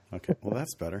 Jupe. Okay, well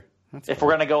that's better. If we're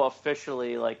going to go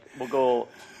officially, we'll go.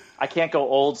 I can't go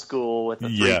old school with the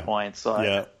 3 points. So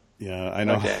Yeah, I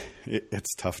know. Okay.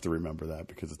 It's tough to remember that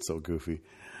because it's so goofy.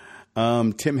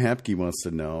 Tim Hapke wants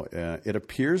to know, it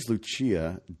appears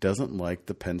Lucia doesn't like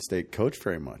the Penn State coach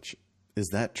very much. Is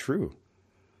that true?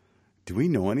 Do we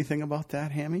know anything about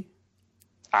that, Hammy?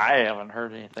 I haven't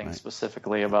heard anything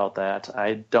specifically about that.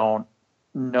 I don't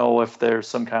know if there's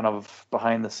some kind of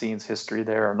behind-the-scenes history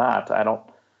there or not. I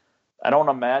don't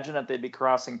imagine that they'd be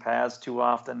crossing paths too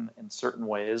often in certain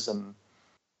ways, and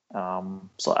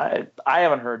so I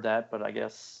haven't heard that, but I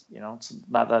guess, it's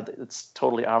not that it's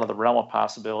totally out of the realm of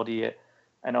possibility.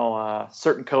 I know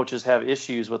certain coaches have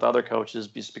issues with other coaches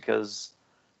just because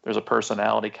there's a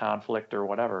personality conflict or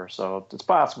whatever. So it's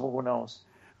possible. Who knows?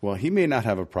 Well, he may not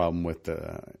have a problem with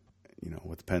the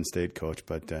Penn State coach,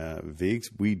 but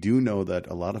Viggs, we do know that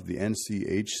a lot of the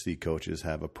NCHC coaches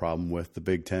have a problem with the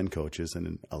Big Ten coaches,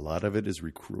 and a lot of it is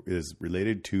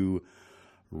related to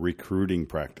recruiting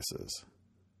practices.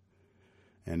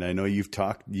 And I know you've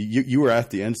talked. You were at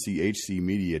the NCHC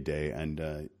Media Day,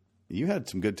 and you had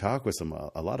some good talk with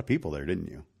a lot of people there, didn't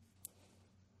you?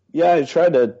 Yeah, I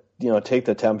tried to take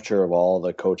the temperature of all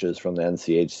the coaches from the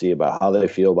NCHC about how they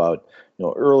feel about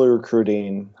early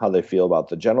recruiting, how they feel about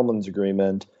the gentleman's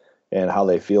agreement, and how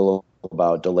they feel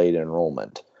about delayed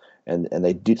enrollment. And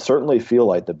they certainly feel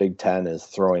like the Big Ten is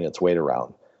throwing its weight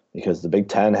around, because the Big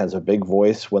Ten has a big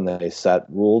voice when they set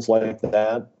rules like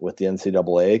that with the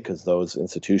NCAA, because those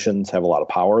institutions have a lot of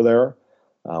power there,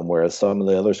 whereas some of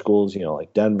the other schools,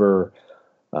 like Denver,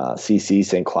 CC,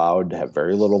 St. Cloud, have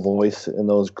very little voice in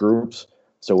those groups.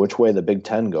 So which way the Big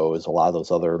Ten goes, a lot of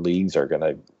those other leagues are going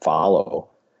to follow.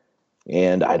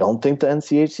 And I don't think the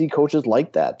NCHC coaches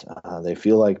like that. They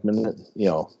feel like,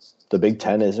 the Big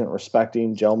Ten isn't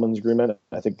respecting gentleman's agreement.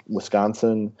 I think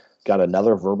Wisconsin got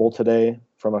another verbal today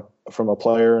from a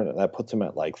player, and that puts him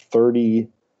at like 30,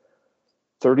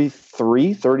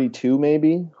 33, 32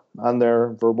 maybe on their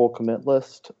verbal commit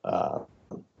list.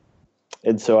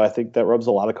 And so I think that rubs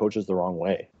a lot of coaches the wrong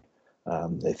way.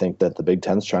 They think that the Big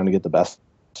Ten's trying to get the best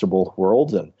of both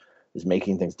worlds and is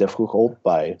making things difficult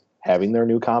by having their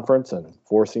new conference and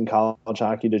forcing college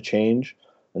hockey to change.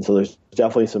 And so there's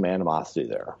definitely some animosity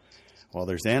there. Well,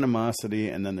 there's animosity,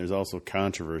 and then there's also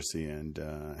controversy. And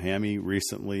Hammy,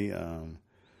 recently, a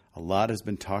lot has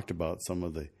been talked about some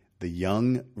of the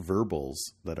young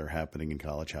verbals that are happening in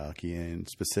college hockey, and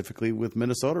specifically with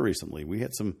Minnesota recently. We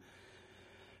had some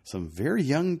very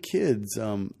young kids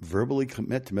verbally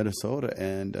commit to Minnesota,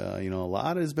 and a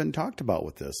lot has been talked about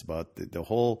with this, about the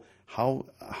whole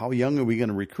how young are we going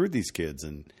to recruit these kids,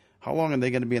 and how long are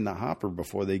they going to be in the hopper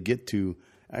before they get to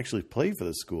actually play for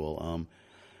the school.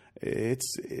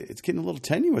 It's getting a little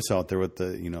tenuous out there with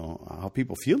how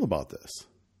people feel about this.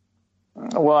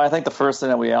 Well, I think the first thing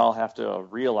that we all have to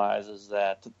realize is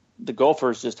that the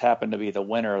Gophers just happened to be the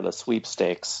winner of the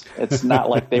sweepstakes. It's not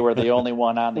like they were the only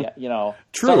one on the, True.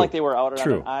 It's not like they were out on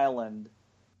True. an island.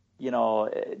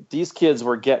 These kids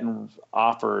were getting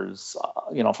offers,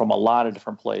 from a lot of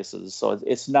different places. So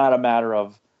it's not a matter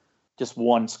of just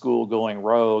one school going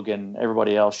rogue and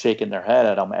everybody else shaking their head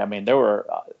at them. I mean, there were,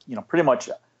 pretty much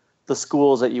the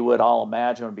schools that you would all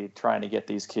imagine would be trying to get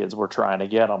these kids were trying to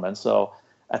get them. And so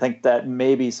I think that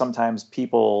maybe sometimes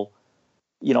people,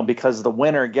 because the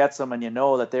winner gets them and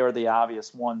that they were the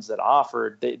obvious ones that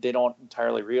offered, they don't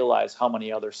entirely realize how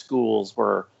many other schools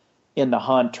were in the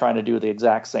hunt trying to do the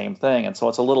exact same thing. And so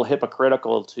it's a little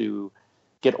hypocritical to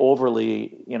get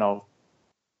overly,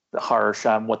 harsh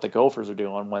on what the Gophers are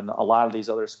doing when a lot of these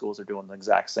other schools are doing the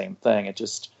exact same thing. It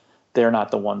just, they're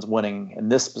not the ones winning in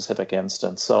this specific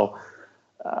instance. So,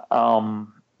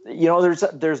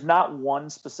 there's not one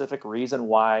specific reason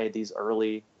why these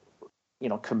early,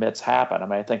 commits happen. I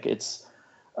mean, I think it's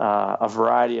a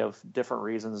variety of different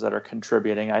reasons that are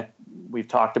contributing. We've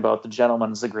talked about the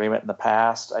gentleman's agreement in the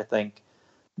past. I think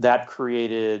that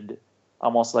created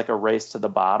almost like a race to the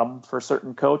bottom for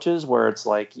certain coaches, where it's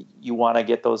like you want to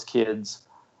get those kids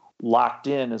locked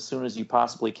in as soon as you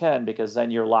possibly can, because then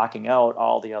you're locking out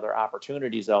all the other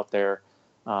opportunities out there.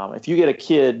 If you get a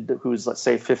kid who's, let's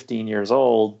say, 15 years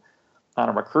old on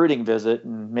a recruiting visit,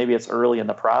 and maybe it's early in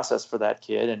the process for that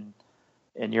kid,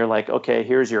 and you're like, okay,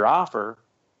 here's your offer.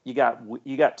 You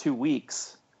got 2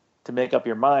 weeks to make up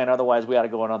your mind. Otherwise, we got to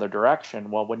go another direction.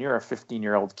 Well, when you're a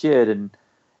 15-year-old kid and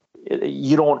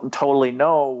you don't totally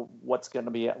know what else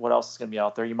is going to be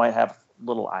out there, you might have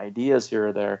little ideas here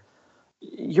or there.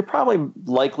 You're probably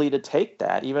likely to take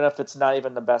that, even if it's not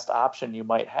even the best option you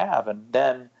might have. And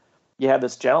then you have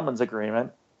this gentleman's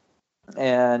agreement,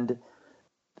 and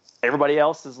everybody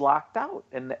else is locked out.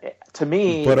 And to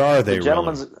me, but are they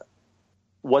gentleman's? Really?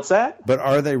 What's that? But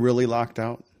are they really locked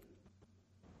out?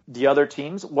 The other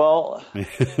teams? Well,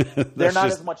 they're not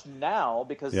as much now,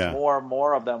 because more and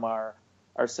more of them are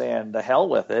saying the hell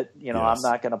with it. Yes. I'm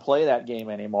not going to play that game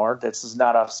anymore. This is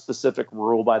not a specific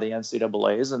rule by the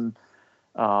NCAAs. And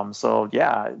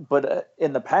but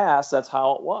in the past, that's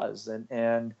how it was.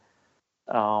 And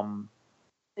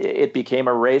it became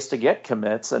a race to get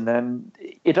commits. And then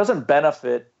it doesn't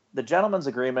benefit, the gentleman's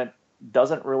agreement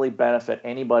doesn't really benefit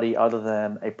anybody other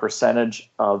than a percentage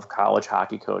of college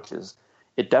hockey coaches.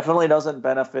 It definitely doesn't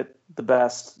benefit the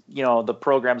best, the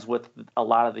programs with a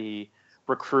lot of the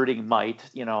recruiting might,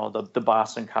 the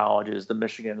Boston colleges, the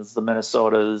Michigans, the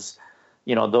Minnesotas,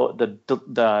 the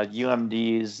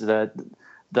UMDs,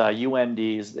 the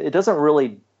UNDs. It doesn't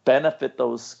really benefit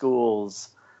those schools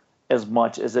as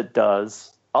much as it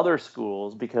does other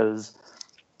schools, because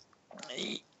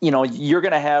you're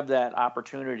going to have that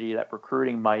opportunity, that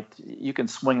recruiting you can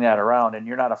swing that around, and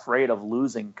you're not afraid of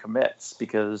losing commits,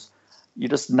 because you're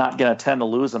just not going to tend to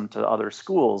lose them to other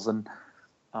schools. And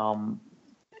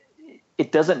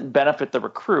it doesn't benefit the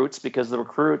recruits, because the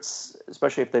recruits,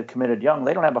 especially if they've committed young,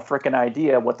 they don't have a freaking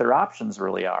idea what their options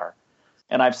really are.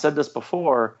 And I've said this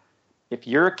before, if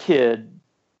you're a kid,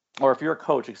 or if you're a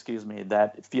coach,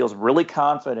 that feels really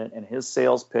confident in his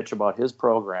sales pitch about his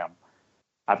program,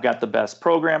 I've got the best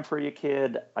program for you,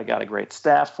 kid. I got a great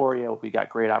staff for you. We got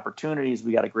great opportunities.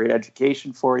 We got a great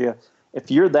education for you. If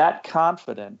you're that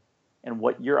confident in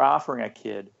what you're offering a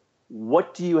kid,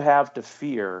 what do you have to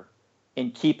fear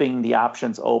in keeping the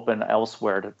options open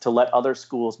elsewhere to let other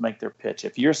schools make their pitch?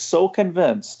 If you're so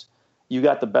convinced you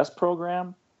got the best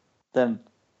program, then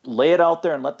lay it out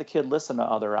there and let the kid listen to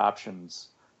other options.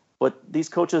 But these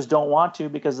coaches don't want to,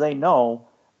 because they know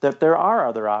that there are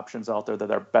other options out there that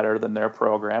are better than their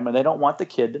program, and they don't want the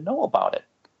kid to know about it.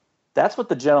 That's what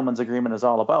the gentleman's agreement is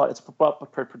all about. It's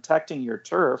about protecting your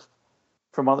turf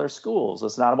from other schools.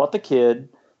 It's not about the kid,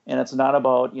 and it's not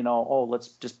about, let's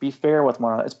just be fair with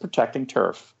one another. It's protecting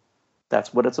turf.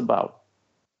 That's what it's about.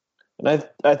 And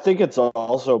I think it's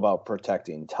also about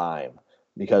protecting time,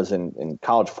 because in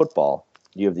college football,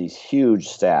 you have these huge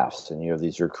staffs and you have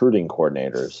these recruiting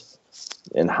coordinators.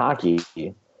 In hockey,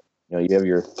 you have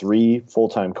your 3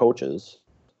 full-time coaches,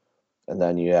 and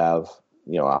then you have,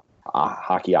 a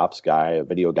hockey ops guy, a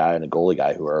video guy, and a goalie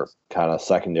guy who are kind of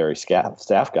secondary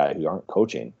staff guy who aren't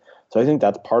coaching. So I think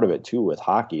that's part of it too with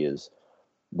hockey, is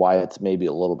why it's maybe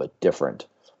a little bit different.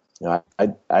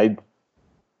 I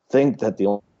think that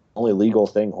the only legal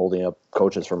thing holding up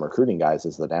coaches from recruiting guys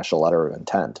is the national letter of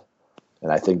intent.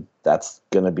 And I think that's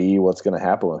going to be what's going to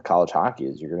happen with college hockey,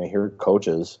 is you're going to hear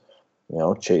coaches,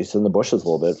 chasing the bushes a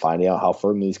little bit, finding out how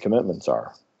firm these commitments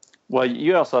are. Well,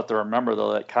 you also have to remember,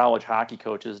 though, that college hockey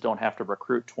coaches don't have to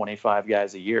recruit 25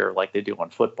 guys a year like they do in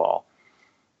football.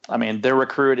 I mean, they're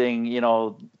recruiting,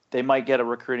 they might get a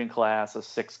recruiting class of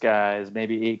 6 guys,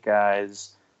 maybe 8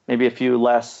 guys, maybe a few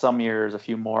less some years, a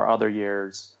few more other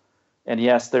years. And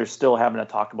yes, they're still having to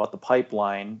talk about the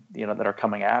pipeline, that are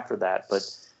coming after that. But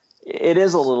it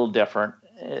is a little different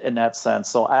in that sense.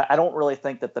 So I don't really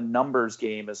think that the numbers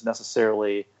game is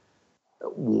necessarily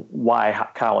why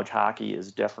college hockey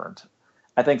is different.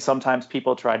 I think sometimes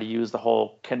people try to use the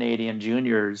whole Canadian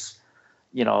juniors,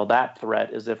 that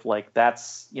threat as if like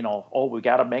that's, we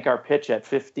got to make our pitch at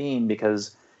 15,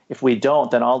 because if we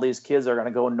don't, then all these kids are going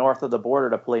to go north of the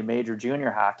border to play major junior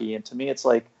hockey. And to me, it's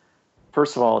like,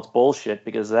 first of all, it's bullshit,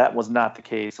 because that was not the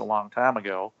case a long time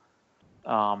ago.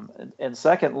 And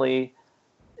secondly,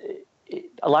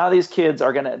 a lot of these kids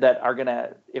are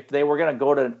gonna, if they were gonna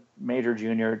go to major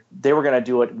junior, they were gonna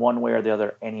do it one way or the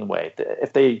other anyway.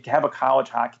 If they have a college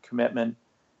hockey commitment,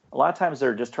 a lot of times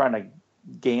they're just trying to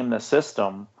game the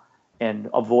system and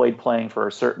avoid playing for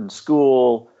a certain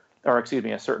school, or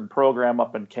a certain program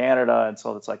up in Canada. And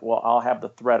so it's like, well, I'll have the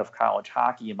threat of college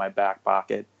hockey in my back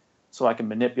pocket so I can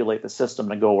manipulate the system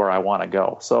to go where I want to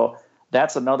go. So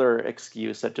that's another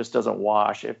excuse that just doesn't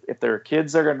wash. If their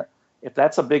kids are gonna, if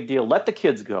that's a big deal, let the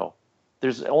kids go.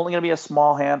 There's only going to be a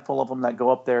small handful of them that go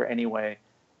up there anyway.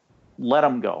 Let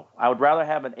them go. I would rather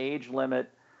have an age limit,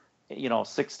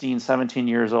 16, 17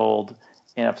 years old.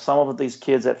 And if some of these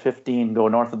kids at 15 go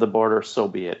north of the border, so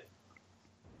be it.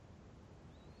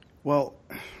 Well,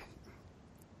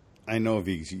 I know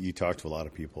you talked to a lot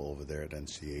of people over there at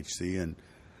NCHC,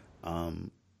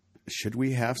 and should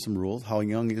we have some rules? How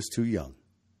young is too young?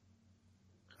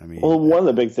 I mean, well, one of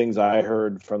the big things I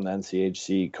heard from the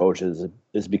NCHC coaches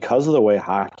is because of the way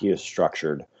hockey is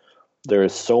structured, there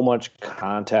is so much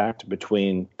contact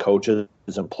between coaches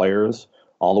and players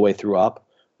all the way through up.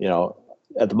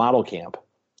 At the model camp,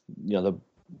 a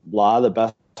lot of the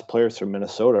best players from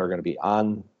Minnesota are going to be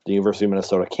on the University of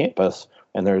Minnesota campus,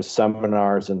 and there's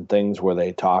seminars and things where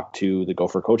they talk to the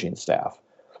Gopher coaching staff.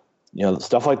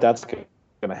 Stuff like that's going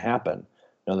to happen.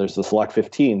 There's the Select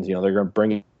 15s. They're going to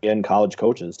bring in college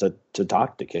coaches to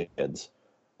talk to kids.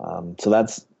 So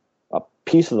that's a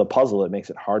piece of the puzzle that makes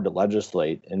it hard to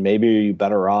legislate. And maybe you're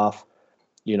better off,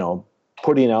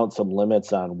 putting out some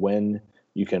limits on when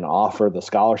you can offer the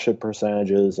scholarship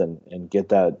percentages and get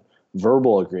that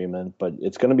verbal agreement. But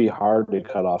it's going to be hard to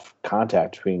cut off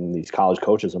contact between these college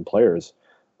coaches and players,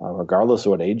 regardless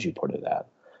of what age you put it at.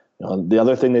 The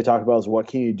other thing they talk about is what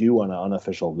can you do on an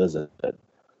unofficial visit?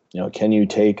 Can you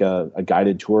take a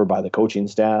guided tour by the coaching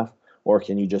staff, or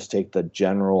can you just take the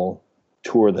general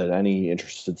tour that any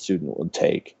interested student would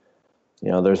take?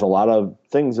 There's a lot of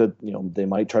things that, they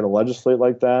might try to legislate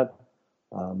like that.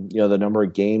 The number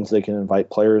of games they can invite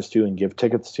players to and give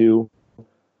tickets to,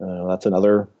 that's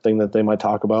another thing that they might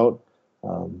talk about.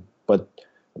 But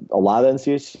a lot of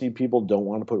NCHC people don't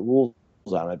want to put rules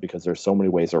on it because there's so many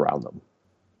ways around them.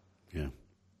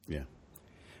 Yeah.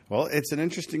 Well, it's an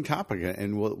interesting topic,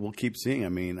 and we'll keep seeing. I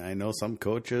mean, I know some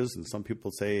coaches and some people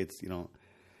say it's,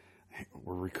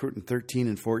 we're recruiting 13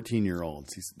 and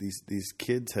 14-year-olds. These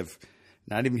kids have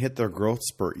not even hit their growth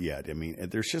spurt yet. I mean,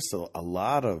 there's just a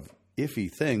lot of iffy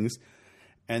things,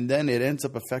 and then it ends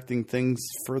up affecting things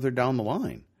further down the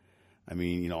line. I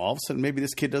mean, all of a sudden maybe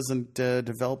this kid doesn't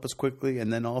develop as quickly,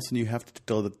 and then all of a sudden you have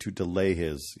to delay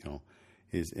his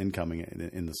incoming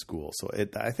in the school. So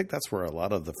I think that's where a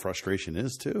lot of the frustration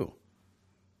is too.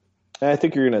 And I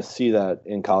think you're going to see that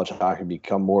in college hockey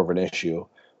become more of an issue.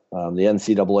 The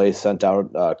NCAA sent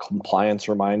out a compliance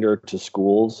reminder to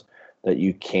schools that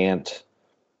you can't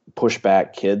push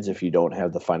back kids if you don't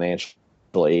have the financial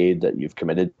aid that you've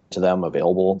committed to them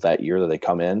available that year that they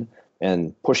come in.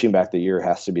 And pushing back the year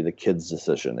has to be the kid's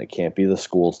decision. It can't be the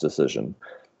school's decision.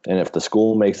 And if the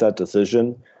school makes that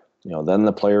decision, then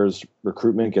the players'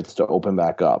 recruitment gets to open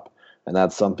back up. And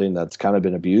that's something that's kind of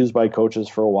been abused by coaches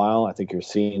for a while. I think you're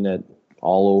seeing it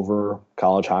all over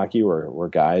college hockey where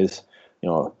guys,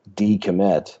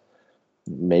 decommit.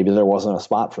 Maybe there wasn't a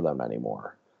spot for them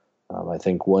anymore. I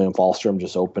think William Falstrom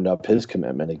just opened up his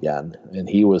commitment again, and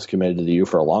he was committed to the U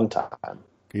for a long time.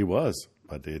 He was,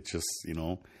 but it just,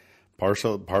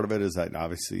 part of it is that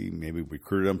obviously maybe we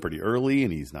recruited him pretty early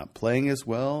and he's not playing as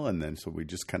well, and then so we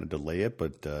just kind of delay it,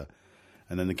 but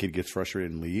and then the kid gets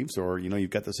frustrated and leaves, or you've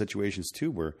got the situations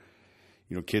too where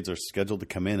kids are scheduled to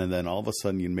come in, and then all of a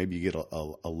sudden maybe you get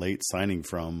a late signing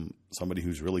from somebody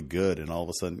who's really good, and all of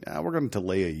a sudden we're going to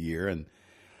delay a year, and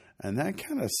that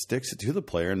kind of sticks it to the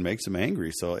player and makes him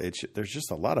angry. So there's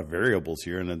just a lot of variables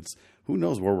here, and it's who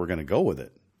knows where we're going to go with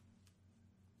it.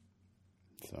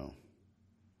 So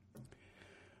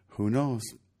who knows?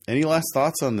 Any last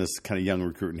thoughts on this kind of young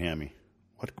recruit in Hammy?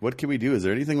 What can we do? Is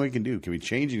there anything we can do? Can we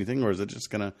change anything, or is it just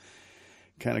going to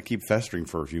kind of keep festering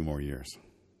for a few more years?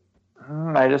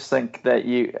 I just think that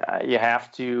you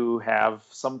have to have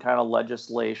some kind of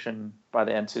legislation by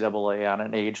the NCAA on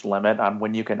an age limit on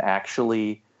when you can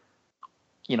actually,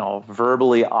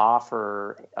 verbally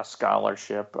offer a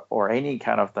scholarship or any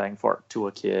kind of thing to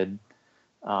a kid.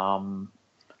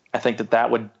 I think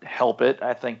that would help it.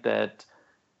 I think that,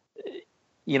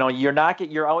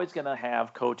 you're always going to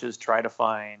have coaches try to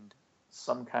find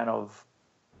some kind of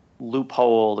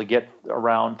loophole to get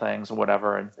around things or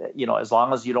whatever. And, as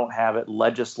long as you don't have it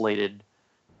legislated,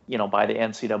 by the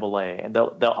NCAA, and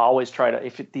they'll always try to,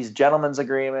 if these gentlemen's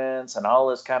agreements and all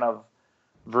this kind of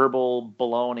verbal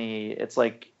baloney, it's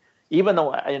like, even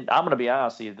though, and I'm going to be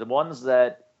honest with you, the ones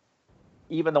that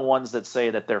say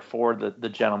that they're for the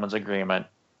gentleman's agreement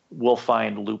will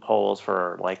find loopholes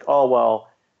for like, oh, well,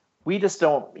 we just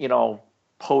don't,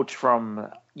 poach from,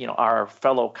 our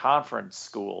fellow conference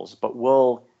schools, but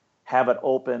we'll have an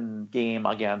open game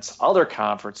against other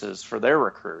conferences for their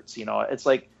recruits. It's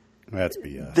like, that's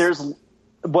BS.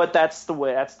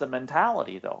 That's the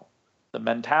mentality though. The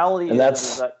mentality and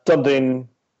that's something.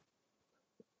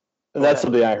 And that's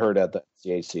something I heard at the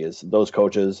CHC is those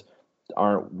coaches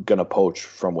aren't going to poach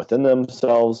from within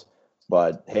themselves,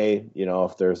 but hey,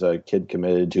 if there's a kid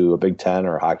committed to a Big Ten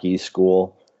or a hockey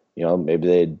school, maybe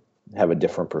they'd have a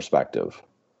different perspective.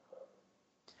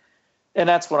 And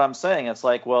that's what I'm saying. It's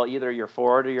like, well, either you're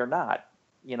for it or you're not.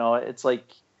 It's like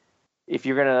if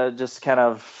you're going to just kind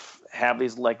of have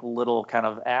these like little kind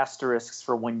of asterisks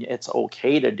for when it's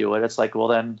okay to do it, it's like, well,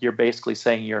 then you're basically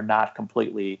saying you're not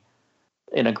completely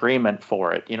in agreement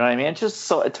for it. You know what I mean? It's just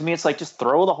so to me, it's like just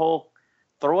throw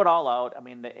it all out. I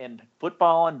mean, in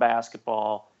football and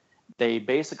basketball, they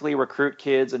basically recruit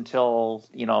kids until,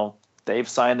 they've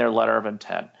signed their letter of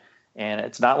intent. And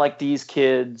it's not like these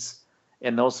kids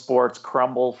in those sports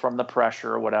crumble from the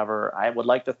pressure or whatever. I would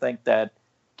like to think that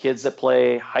kids that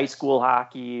play high school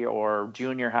hockey or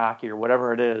junior hockey or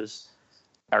whatever it is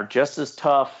are just as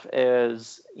tough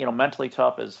as, mentally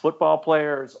tough as football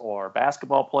players or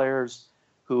basketball players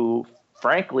who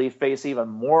frankly face even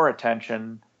more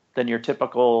attention than your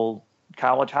typical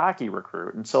college hockey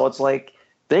recruit. And so it's like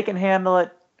they can handle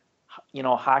it,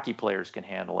 hockey players can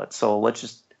handle it. So let's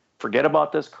just forget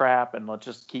about this crap and let's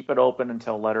just keep it open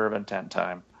until letter of intent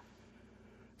time.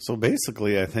 So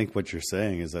basically, I think what you're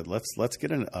saying is that let's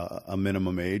get a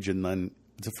minimum age and then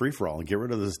it's a free-for-all and get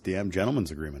rid of this damn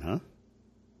gentleman's agreement, huh?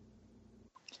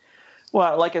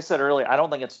 Well, like I said earlier, I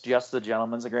don't think it's just the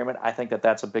gentleman's agreement. I think that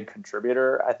that's a big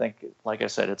contributor. I think, like I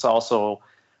said, it's also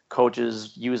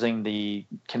coaches using the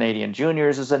Canadian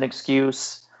juniors as an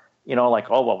excuse,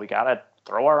 like, oh, well, we got to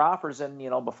throw our offers in,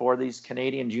 before these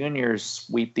Canadian juniors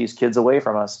sweep these kids away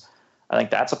from us. I think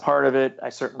that's a part of it. I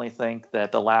certainly think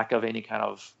that the lack of any kind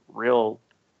of real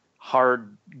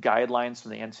hard guidelines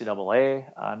from the NCAA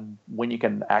on when you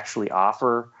can actually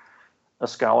offer a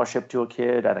scholarship to a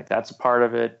kid, I think that's a part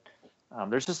of it.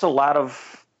 There's just a lot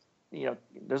of,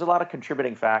 there's a lot of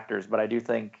contributing factors, but I do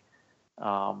think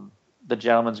the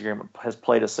gentleman's agreement has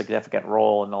played a significant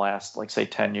role in the last, like, say,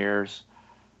 10 years.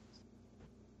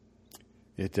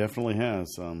 It definitely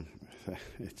has.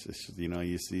 It's just,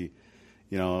 you see,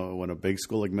 when a big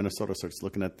school like Minnesota starts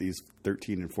looking at these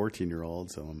 13 and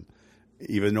 14-year-olds,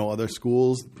 even though other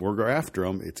schools were after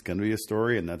them, it's going to be a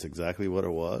story, and that's exactly what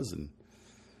it was. And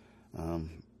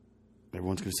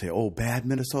everyone's going to say, oh, bad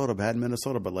Minnesota.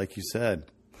 But like you said,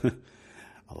 a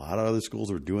lot of other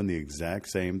schools were doing the exact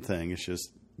same thing. It's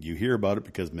just you hear about it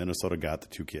because Minnesota got the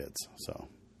two kids. So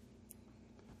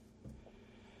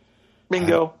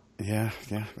bingo. Yeah.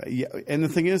 And the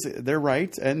thing is, they're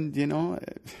right, and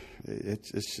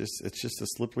it's just a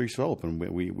slippery slope, and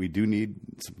we do need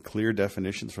some clear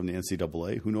definitions from the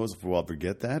NCAA. Who knows if we'll ever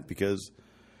get that, because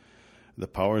the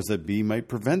powers that be might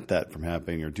prevent that from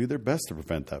happening, or do their best to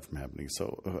prevent that from happening.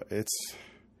 So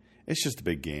it's just a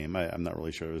big game. I'm not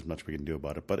really sure there's much we can do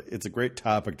about it, but it's a great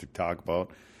topic to talk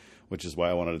about, which is why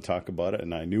I wanted to talk about it.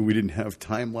 And I knew we didn't have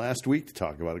time last week to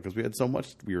talk about it because we had so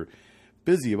much we were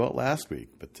busy about last week.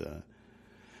 But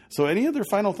so any other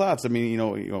final thoughts? I mean,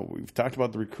 we've talked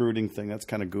about the recruiting thing. That's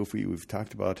kind of goofy. We've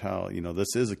talked about how,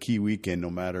 this is a key weekend no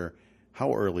matter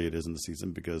how early it is in the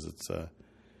season, because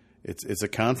it's a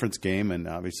conference game, and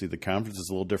obviously the conference is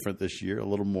a little different this year, a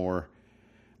little more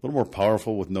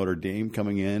powerful with Notre Dame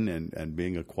coming in and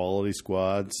being a quality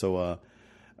squad. So,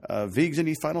 Viggs,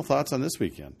 any final thoughts on this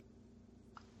weekend?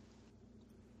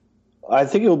 I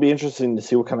think it will be interesting to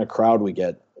see what kind of crowd we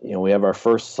get. We have our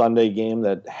first Sunday game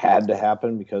that had to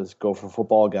happen because Gopher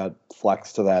football got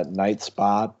flexed to that night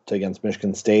spot against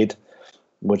Michigan State,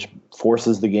 which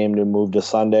forces the game to move to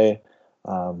Sunday.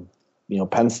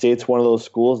 Penn State's one of those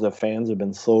schools that fans have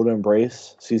been slow to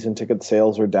embrace. Season ticket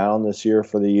sales are down this year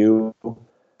for the U.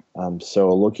 So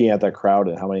looking at that crowd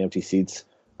and how many empty seats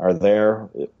are there,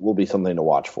 it will be something to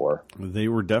watch for. They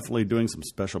were definitely doing some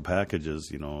special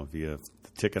packages, via the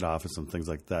ticket office and things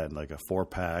like that, like a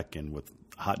 4-pack and with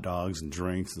hot dogs and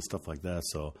drinks and stuff like that.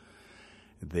 So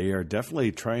they are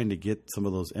definitely trying to get some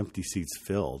of those empty seats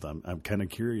filled. I'm kind of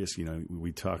curious.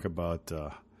 We talk about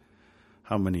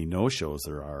how many no-shows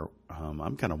there are.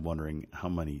 I'm kind of wondering how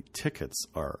many tickets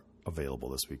are available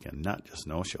this weekend, not just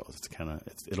no-shows.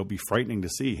 It'll be frightening to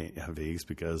see, Viggs,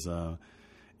 because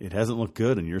it hasn't looked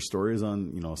good. And your stories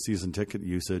on season ticket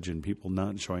usage and people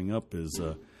not showing up is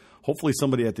hopefully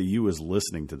somebody at the U is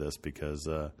listening to this, because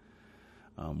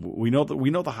we know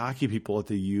the hockey people at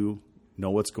the U know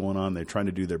what's going on. They're trying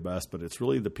to do their best, but it's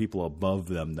really the people above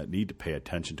them that need to pay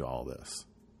attention to all this.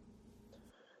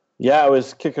 Yeah, I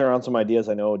was kicking around some ideas.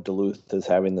 I know Duluth is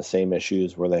having the same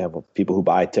issues where they have people who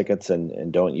buy tickets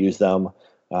and don't use them.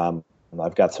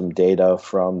 I've got some data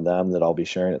from them that I'll be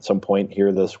sharing at some point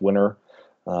here this winter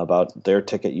about their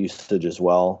ticket usage as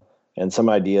well, and some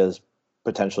ideas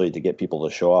potentially to get people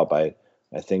to show up. I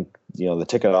think the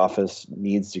ticket office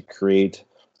needs to create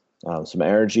some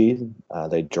energy.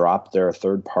 They dropped their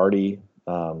third-party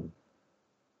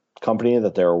company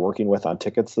that they were working with on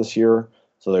tickets this year.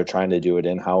 So they're trying to do it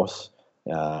in-house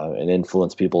and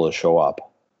influence people to show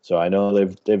up. So I know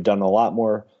they've done a lot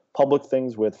more public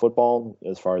things with football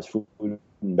as far as food and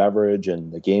beverage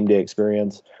and the game day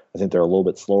experience. I think they're a little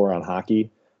bit slower on hockey,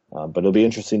 but it'll be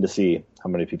interesting to see how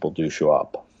many people do show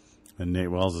up. And Nate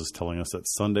Wells is telling us that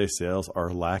Sunday sales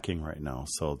are lacking right now.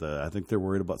 So I think they're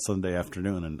worried about Sunday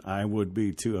afternoon, and I would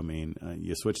be too. I mean,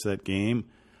 you switch that game.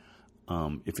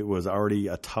 If it was already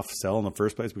a tough sell in the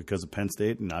first place because of Penn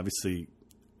State, and obviously –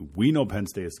 we know Penn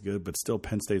State is good, but still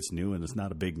Penn State's new and it's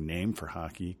not a big name for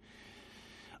hockey.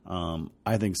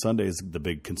 I think Sunday's the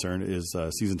big concern is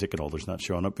season ticket holders not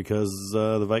showing up because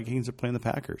the Vikings are playing the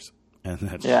Packers, and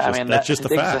that's just a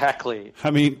fact. Exactly. I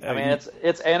mean,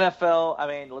 it's NFL. I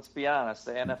mean, let's be honest.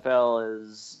 The NFL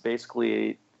is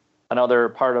basically another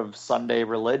part of Sunday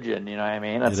religion. You know what I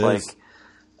mean? It's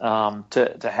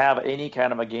to have any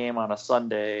kind of a game on a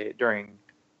Sunday during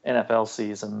NFL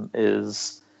season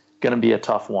is going to be a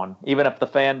tough one. Even if the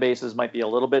fan bases might be a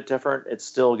little bit different, it's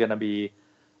still going to be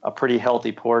a pretty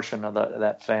healthy portion of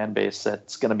that fan base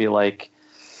that's going to be like,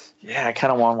 yeah, I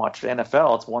kind of want to watch the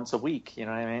NFL. It's once a week. You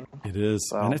know what I mean? It is.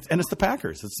 So. And it's the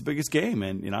Packers. It's the biggest game.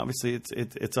 And, obviously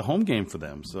it's a home game for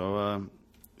them. So,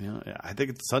 I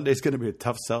think Sunday's going to be a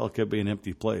tough sell. It could be an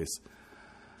empty place.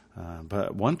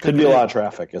 But one thing could be a lot of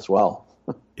traffic as well.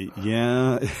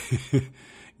 Yeah.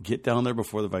 Get down there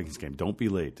before the Vikings game. Don't be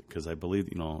late, because I believe,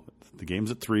 the game's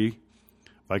at 3:00.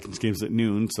 Vikings game's at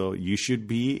noon, so you should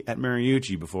be at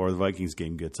Mariucci before the Vikings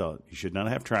game gets out. You should not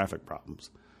have traffic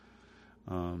problems.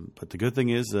 But the good thing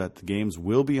is that the games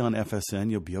will be on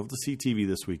FSN. You'll be able to see TV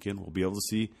this weekend. We'll be able to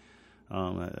see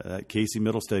that Casey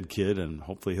Middlestead kid, and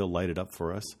hopefully he'll light it up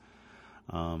for us.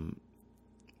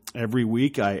 Every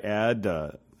week I add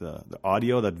the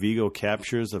audio that Vigo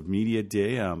captures of Media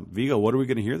Day. Vigo, what are we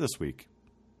going to hear this week?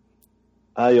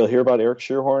 You'll hear about Eric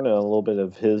Schiehorn and a little bit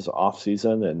of his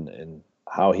offseason and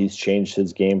how he's changed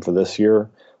his game for this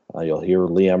year. You'll hear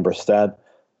Liam Bristedt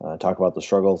talk about the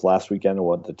struggles last weekend and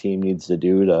what the team needs to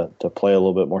do to play a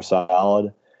little bit more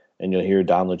solid. And you'll hear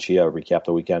Don Lucia recap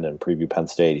the weekend and preview Penn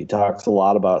State. He talks a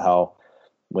lot about how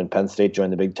when Penn State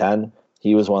joined the Big Ten,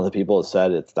 he was one of the people that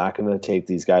said it's not going to take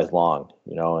these guys long.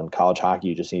 In college hockey,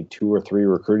 you just need 2 or 3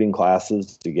 recruiting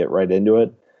classes to get right into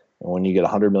it. And when you get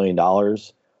 $100 million,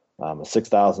 a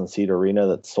 6,000 seat arena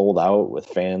that's sold out with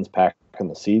fans packing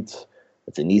the seats,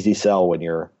 it's an easy sell when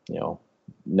you're,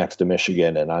 next to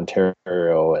Michigan and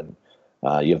Ontario, and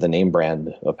you have the name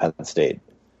brand of Penn State.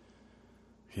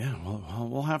 Yeah, well,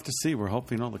 we'll have to see. We're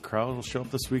hoping the crowd will show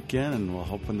up this weekend, and we're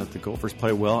hoping that the Gophers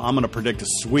play well. I'm going to predict a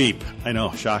sweep. I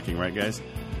know, shocking, right, guys?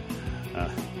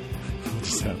 We'll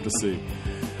just have to see.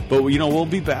 But, we'll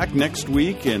be back next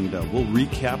week, and we'll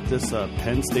recap this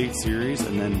Penn State series,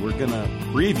 and then we're going to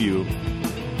preview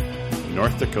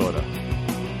North Dakota.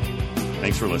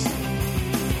 Thanks for listening.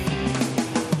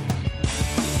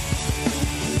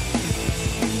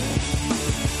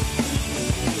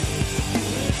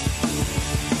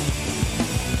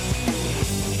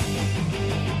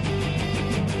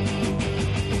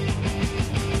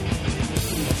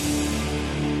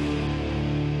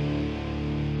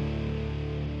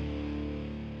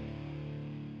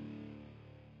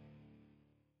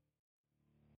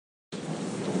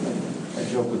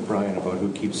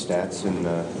 Keeps stats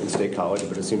in state college,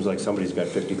 but it seems like somebody's got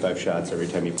 55 shots every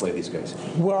time you play these guys.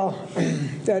 Well,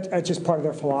 that's just part of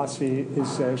their philosophy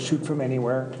is shoot from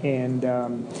anywhere, and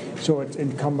so it's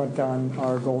incumbent on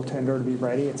our goaltender to be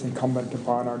ready. It's incumbent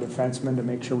upon our defensemen to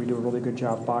make sure we do a really good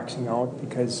job boxing out,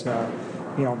 because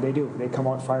they come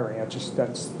out firing.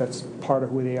 That's part of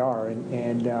who they are,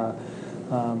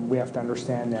 and we have to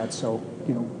understand that. So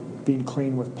being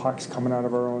clean with pucks coming out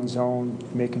of our own zone,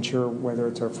 making sure whether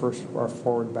it's our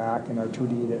forward back and our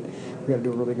 2D that we got to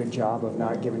do a really good job of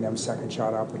not giving them second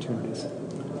shot opportunities.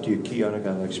 Do you key on a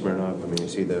guy like Smirnoff? I mean, you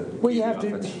see the you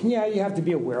have to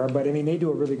be aware, but I mean they do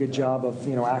a really good job of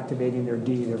activating their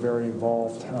D. They're very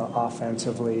involved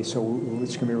offensively, so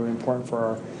it's going to be really important for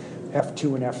our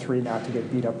F2 and F3 not to get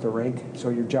beat up the rink. So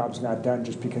your job's not done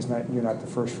just because you're not the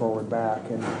first forward back,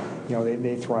 and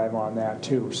they thrive on that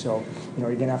too. So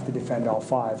you're going to have to defend all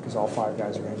five, because all five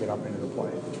guys are going to get up into the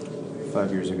play.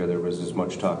 5 years ago, there was as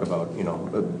much talk about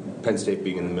Penn State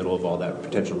being in the middle of all that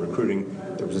potential recruiting.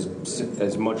 There was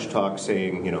as much talk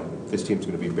saying this team's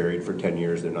going to be buried for 10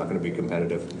 years. They're not going to be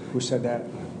competitive. Who said that?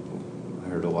 I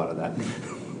heard a lot of that.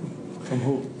 From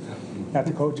who? Not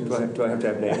the coaches. Do I have to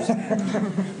have names?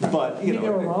 But they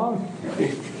were wrong.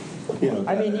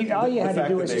 I mean, all you had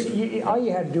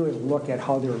to do is look at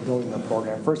how they were building the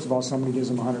program. First of all, somebody gives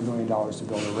them $100 million to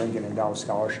build a rink and endow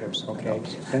scholarships. Okay,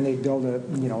 then they build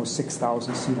a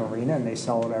 6,000 seat arena and they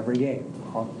sell it every game.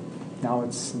 Well, now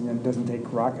it doesn't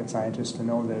take rocket scientists to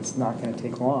know that it's not going to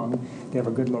take long. They have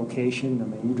a good location. I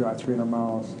mean, you drive 300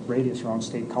 miles radius around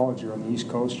State College. You're on the East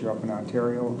Coast. You're up in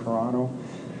Ontario, Toronto.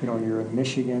 You're in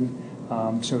Michigan.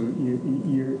 So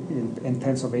you're in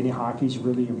Pennsylvania. Hockey's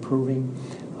really improving.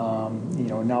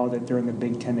 Now that they're in the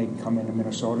Big Ten, they can come into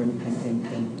Minnesota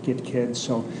and get kids.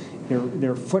 So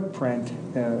their footprint.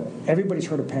 Everybody's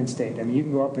heard of Penn State. I mean, you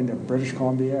can go up into British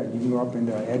Columbia, you can go up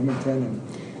into Edmonton,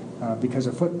 and because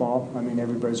of football, I mean,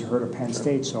 everybody's heard of Penn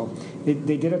State. So they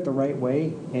did it the right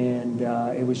way, and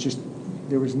it was just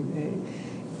there was.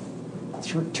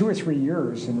 2 or 3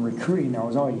 years in recruiting now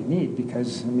is all you need,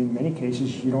 because in many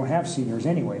cases you don't have seniors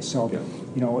anyway. So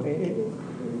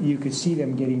you could see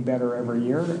them getting better every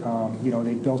year.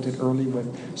 They built it early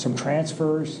with some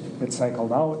transfers that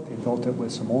cycled out. They built it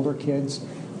with some older kids,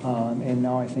 and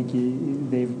now I think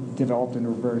they've developed into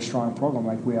a very strong program,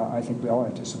 like I think we all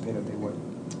anticipated they would.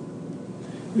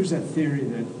 There's that theory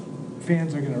that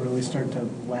fans are going to really start to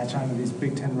latch onto these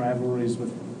Big Ten rivalries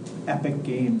with epic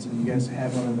games, and you guys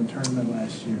had one in the tournament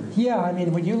last year. Yeah, I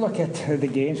mean, when you look at the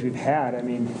games we've had, I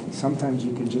mean, sometimes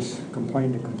you can just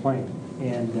complain to complain.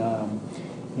 And,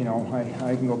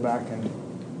 I can go back and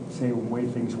say the way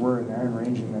things were in the Iron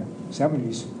Range in the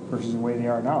 70s versus the way they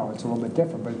are now. It's a little bit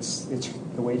different, but it's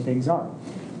the way things are.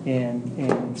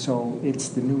 And so it's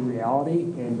the new reality,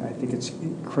 and I think it's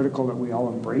critical that we all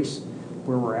embrace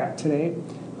where we're at today.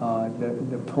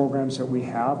 The programs that we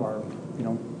have are,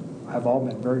 have all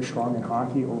been very strong in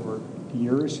hockey over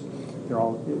years. They're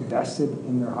all invested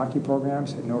in their hockey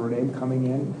programs. At Notre Dame coming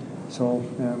in, so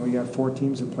we got 4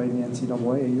 teams that played in the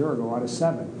NCAA a year ago out of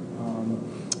 7.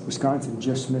 Wisconsin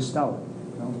just missed out.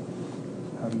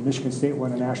 Michigan State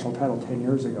won a national title 10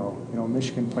 years ago.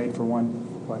 Michigan played for one,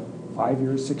 5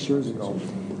 years, 6 years ago.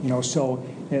 So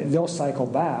they'll cycle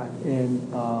back, and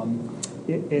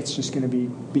it's just going to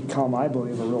become, I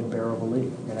believe, a real bear of a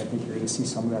league. And I think you're going to see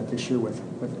some of that this year with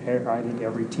I think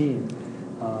every team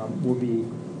will be,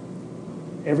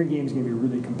 every game is going to be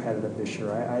really competitive this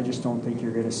year. I just don't think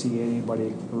you're going to see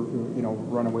anybody,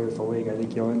 run away with the league. I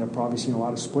think you'll end up probably seeing a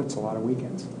lot of splits, a lot of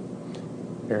weekends.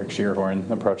 Eric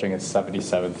Schiehorn approaching his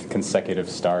 77th consecutive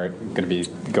start, going to be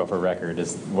Gopher record.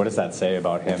 What does that say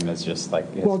about him as just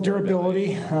like his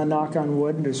durability, knock on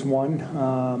wood, is one.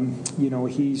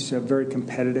 He's a very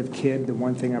competitive kid. The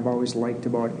one thing I've always liked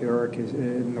about Eric is,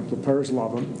 and the players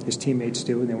love him, his teammates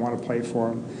do, and they want to play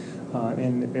for him.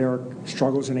 And Eric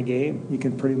struggles in a game, you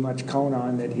can pretty much count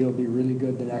on that he'll be really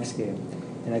good the next game.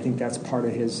 And I think that's part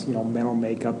of his, mental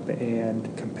makeup and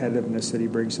competitiveness that he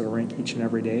brings to the rink each and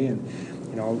every day. And,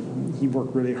 he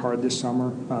worked really hard this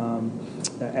summer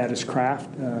at his craft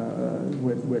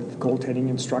with goaltending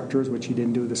instructors, which he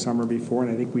didn't do the summer before.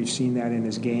 And I think we've seen that in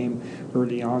his game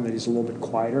early on, that he's a little bit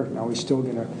quieter. Now he's still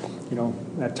going to,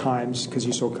 at times, because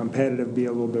he's so competitive, be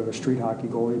a little bit of a street hockey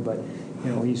goalie. But,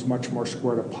 he's much more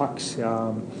square to pucks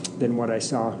than what I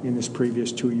saw in his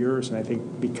previous 2 years. And I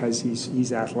think because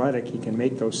he's athletic, he can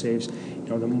make those saves.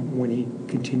 When he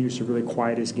continues to really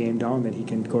quiet his game down, then he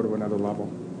can go to another level.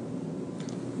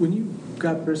 When you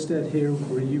got Bristedt here,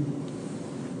 were you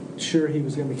sure he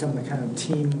was going to become the kind of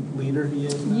team leader he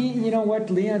is now? You know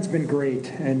what? Leon's been great.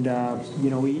 And,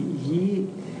 he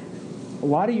a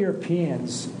lot of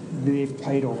Europeans, they've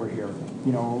played over here.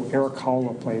 Eric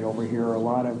Halla played over here. A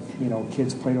lot of,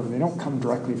 kids played over. They don't come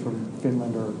directly from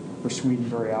Finland or Sweden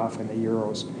very often, the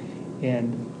Euros.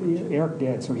 And Eric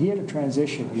did. So he had a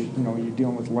transition. You're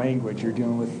dealing with language. You're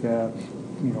dealing with,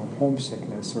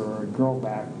 homesickness, or a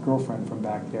girlfriend from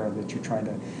back there that you're trying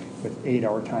to, with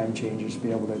 8-hour time changes,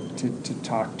 be able to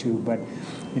talk to. But,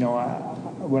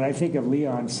 when I think of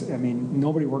Leon's,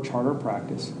 nobody works harder in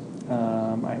practice.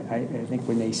 I think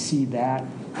when they see that,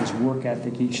 his work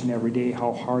ethic each and every day,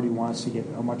 how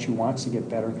much he wants to get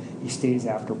better, he stays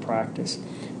after practice.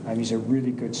 He's a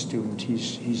really good student.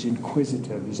 He's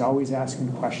inquisitive. He's always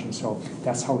asking questions. So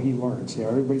that's how he learns.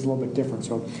 Everybody's a little bit different.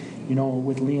 So,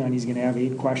 with Leon, he's going to have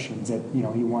 8 questions that he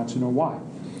wants to know why,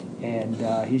 and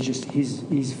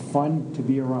he's fun to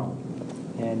be around,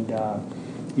 and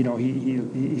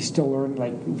he still learned.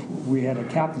 Like, we had a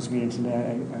captain's meeting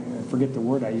today. I forget the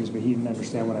word I used, but he didn't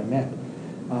understand what I meant.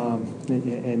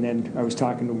 And then I was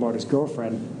talking to him about his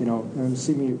girlfriend. Let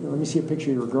me see a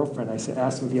picture of your girlfriend. I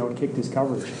asked him if he outkicked his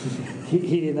coverage.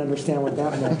 He didn't understand what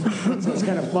that meant. So it's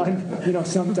kind of fun,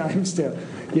 sometimes to,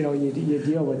 you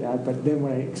deal with that. But then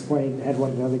when I had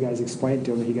one of the other guys explain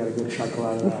to him, he got a good chuckle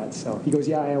out of that. So he goes,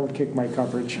 "Yeah, I outkicked my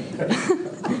coverage."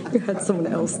 You had someone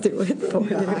else do it for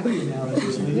you.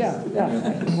 Yeah.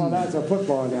 Well, that's a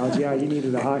football analogy. Yeah, you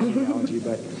needed a hockey analogy,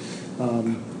 but.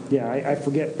 I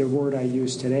forget the word I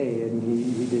used today, and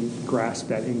he didn't grasp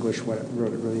that English, what it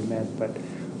really meant. But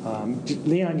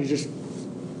Leon, you just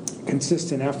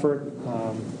consistent effort.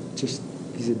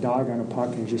 He's a dog on a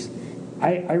puck, and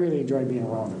I really enjoy being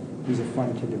around him. He's a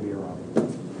fun kid to be around.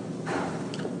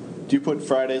 Do you put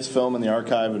Friday's film in the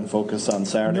archive and focus on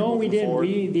Saturday? No, we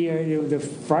didn't. The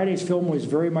Friday's film was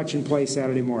very much in play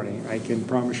Saturday morning. I can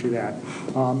promise you that.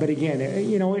 But again,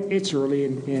 it's early,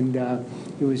 and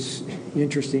it was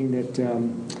interesting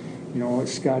that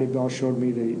Scotty Bell showed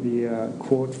me the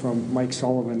quote from Mike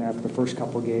Sullivan after the first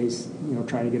couple of games.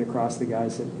 Trying to get across the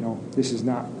guys that this is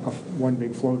not one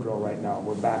big flow drill right now.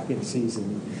 We're back in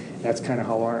season. That's kind of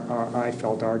how I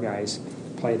felt our guys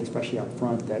played, especially up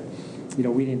front. That.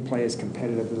 We didn't play as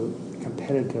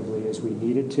competitively as we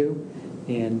needed to,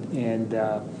 and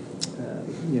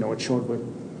it showed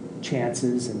with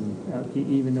chances. And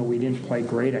even though we didn't play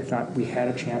great, I thought we had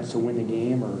a chance to win the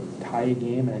game or tie a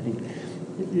game. And I think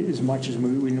as much as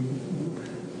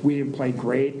we didn't play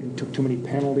great and took too many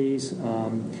penalties,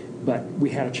 but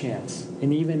we had a chance.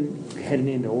 And even heading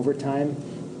into overtime,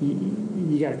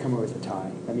 you got to come out with a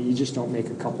tie. You just don't make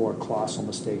a couple of colossal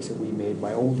mistakes that we made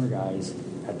by older guys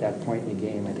at that point in the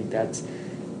game. I think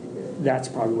that's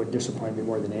probably what disappointed me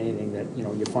more than anything, that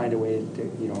you find a way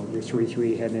to you're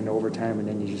 3-3 heading into overtime, and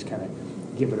then you just kind of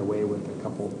give it away with a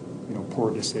couple poor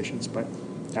decisions. But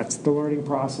that's the learning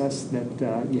process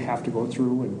that you have to go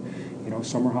through, and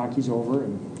summer hockey's over,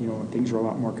 and things are a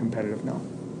lot more competitive now.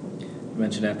 You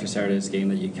mentioned after Saturday's game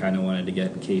that you kind of wanted to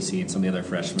get Casey and some of the other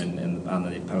freshmen on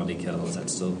the penalty kill. Is that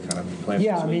still kind of the plan?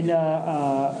 Yeah,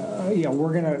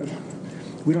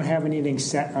 we don't have anything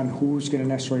set on who's going to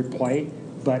necessarily play,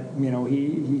 but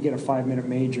he get a 5-minute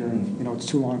major, and it's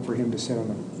too long for him to sit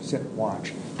and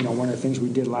watch. One of the things we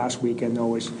did last weekend though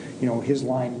was his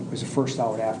line was the first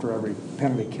out after every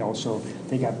penalty kill, so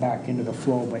they got back into the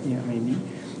flow. But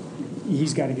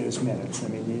he's got to get his minutes.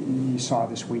 You saw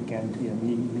this weekend.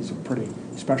 He's a pretty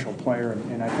special player,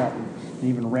 and I thought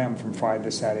even Rem from Friday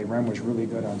to Saturday, Rem was really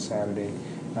good on Saturday.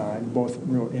 Both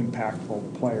real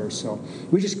impactful players. So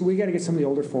we got to get some of the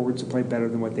older forwards to play better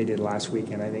than what they did last week,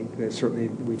 and I think that certainly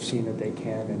we've seen that they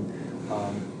can.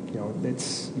 And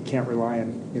you can't rely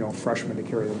on freshmen to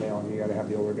carry the mail. You got to have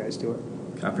the older guys do it.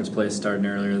 Conference play starting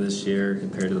earlier this year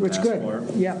compared to the Which past good. 4.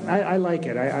 Yeah, I like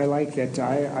it. I like that.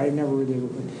 I never really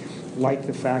liked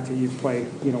the fact that you play,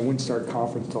 wouldn't start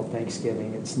conference until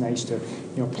Thanksgiving. It's nice to,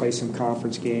 play some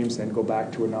conference games, then go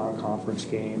back to a non-conference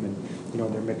game, and,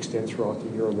 they're mixed in throughout the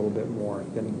year a little bit more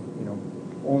than,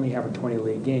 only having 20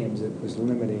 league games. It was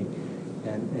limiting,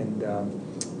 and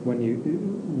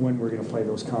when we're going to play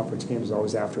those conference games, it's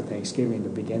always after Thanksgiving to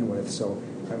begin with. So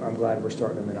I'm glad we're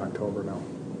starting them in October now.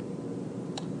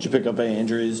 Did you pick up any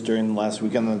injuries during last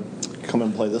weekend that come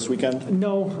and play this weekend?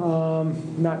 No,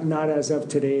 not as of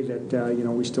today. That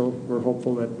we're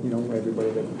hopeful that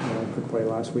everybody that could play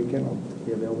last weekend will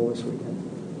be available this weekend.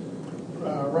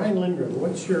 Ryan Lindgren,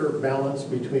 what's your balance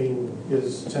between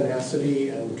his tenacity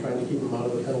and trying to keep him out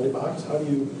of the penalty box? How do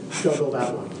you juggle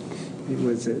that one? It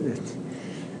was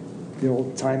the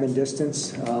old time and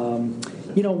distance.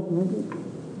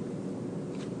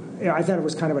 I thought it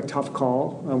was kind of a tough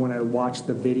call when I watched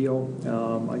the video.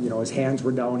 His hands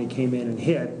were down, he came in and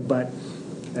hit. But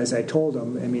as I told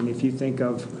him, if you think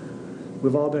of,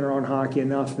 we've all been around hockey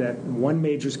enough that one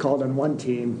major's called on one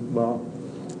team,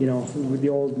 with the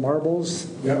old marbles,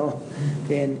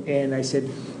 and I said,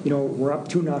 we're up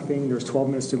 2-0, there's 12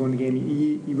 minutes to go in the game.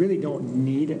 You really don't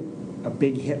need a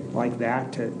big hit like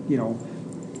that to,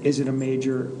 is it a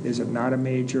major, is it not a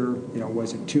major,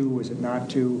 was it 2, was it not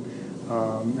 2?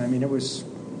 It was,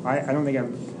 I don't think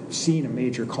I've seen a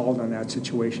major called on that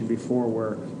situation before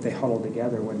where they huddled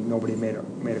together when nobody made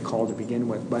a call to begin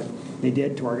with. But they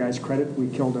did, to our guys' credit, we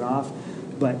killed it off.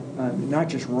 But not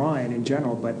just Ryan in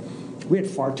general, but we had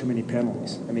far too many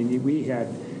penalties. We had,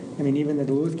 even the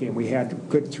Duluth game, we had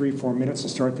good 3-4 minutes to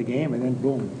start the game, and then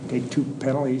boom, take 2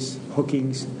 penalties,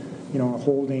 hookings,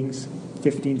 holdings,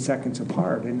 15 seconds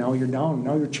apart, and now you're down.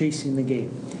 Now you're chasing the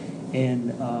game.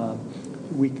 And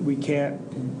we can't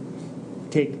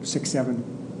take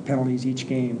 6-7 penalties each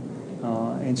game,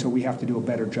 and so we have to do a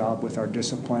better job with our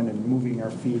discipline and moving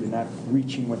our feet and not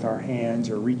reaching with our hands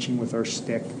or reaching with our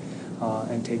stick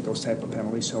and take those type of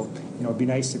penalties. So it'd be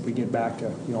nice if we get back to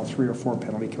 3 or 4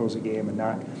 penalty kills a game and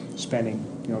not spending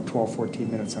 12, 14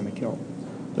 minutes on the kill.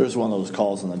 There was one of those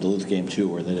calls in the Duluth game too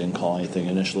where they didn't call anything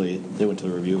initially. They went to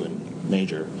the review and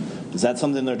major. Is that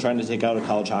something they're trying to take out of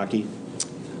college hockey?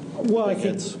 Well, I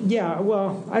think,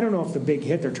 I don't know if the big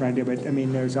hit they're trying to do, but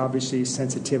there's obviously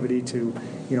sensitivity to,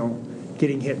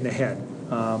 getting hit in the head.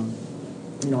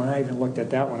 And I even looked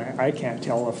at that one. I can't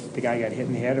tell if the guy got hit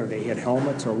in the head or they hit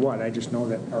helmets or what. I just know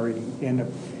that already end up,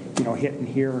 hitting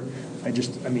here.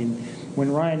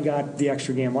 When Ryan got the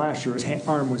extra game last year, his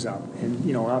arm was up.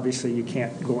 And, obviously you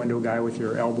can't go into a guy with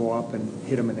your elbow up and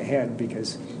hit him in the head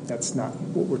because that's not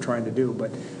what we're trying to do. But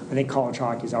I think college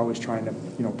hockey is always trying to,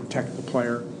 protect the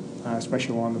player,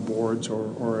 especially along the boards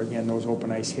or again, those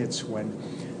open ice hits when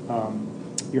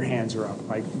your hands are up.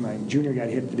 Like my junior got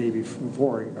hit the day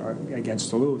before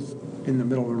against Duluth in the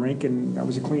middle of the rink, and that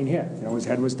was a clean hit. His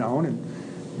head was down, and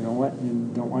you know what?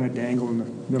 You don't want to dangle in the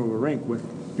middle of the rink with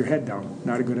your head down.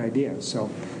 Not a good idea. So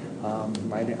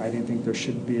I didn't think there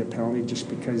should be a penalty just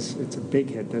because it's a big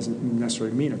hit. Doesn't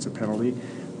necessarily mean it's a penalty.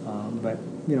 But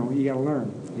you got to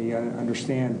learn. You got to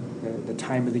understand the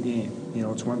time of the game.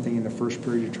 It's one thing in the first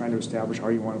period you're trying to establish how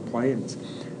you want to play, and it's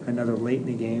another late in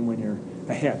the game when you're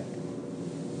ahead.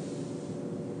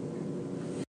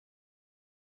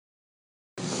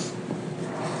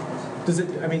 Does it?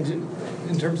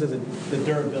 In terms of the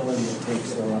durability it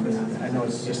takes, though. I know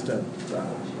it's just a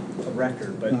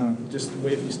record, but just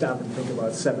if you stop and think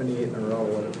about 78 in a row,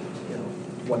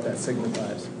 what that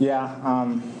signifies. Yeah,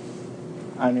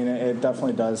 it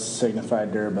definitely does signify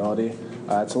durability.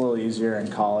 It's a little easier in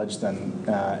college than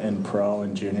in pro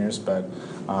and juniors, but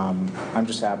I'm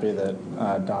just happy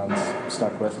that Don's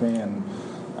stuck with me, and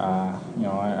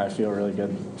I feel really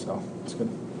good, so it's good.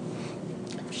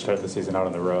 Start the season out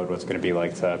on the road. What's going to be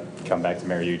like to come back to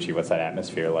Mariucci? What's that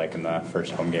atmosphere like in the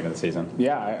first home game of the season?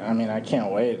 Yeah, I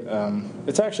can't wait.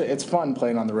 It's fun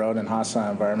playing on the road in hostile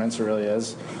environments. It really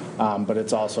is. But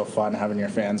it's also fun having your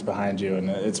fans behind you, and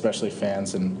especially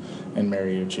fans in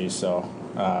Mariucci. So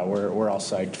we're all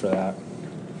psyched for that.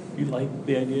 You like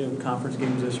the idea of conference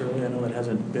games this early? I know that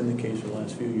hasn't been the case for the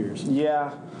last few years.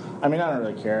 Yeah, I don't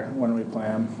really care when we play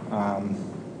them.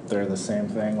 They're the same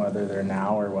thing, whether they're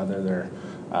now or whether they're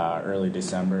early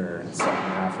December or second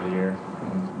half of the year.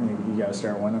 And you got to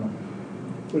start winning them.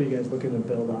 What are you guys looking to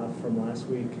build off from last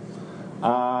week?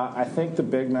 I think the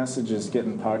big message is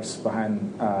getting pucks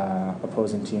behind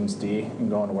opposing teams' D and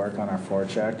going to work on our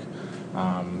forecheck.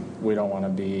 We don't want to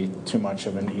be too much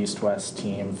of an East-West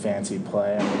team, fancy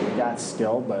play. I mean, we got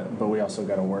skill, but we also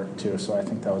got to work too. So I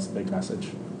think that was the big message.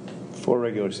 4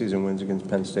 regular season wins against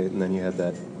Penn State, and then you had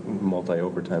that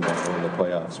multi-overtime battle in the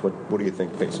playoffs. What do you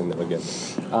think facing them again?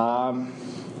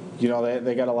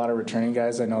 They got a lot of returning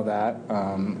guys. I know that,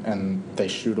 and they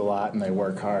shoot a lot and they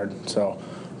work hard. So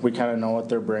we kind of know what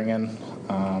they're bringing.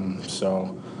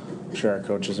 So I'm sure our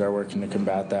coaches are working to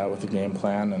combat that with a game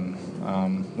plan.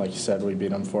 And like you said, we beat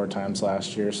them 4 times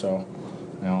last year. So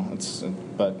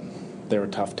but they were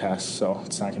tough tests. So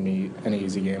it's not going to be any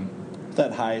easy game.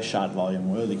 That high shot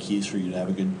volume, what are the keys for you to have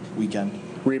a good weekend?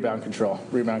 Rebound control.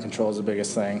 Rebound control is the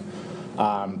biggest thing.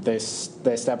 They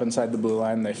step inside the blue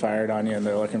line, they fire it on you, and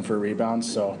they're looking for rebounds.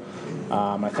 So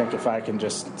I think if I can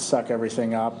just suck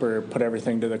everything up or put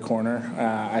everything to the corner,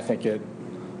 I think it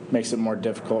makes it more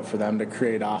difficult for them to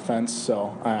create offense.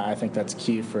 So I think that's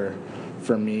key for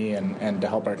me and to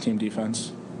help our team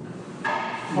defense.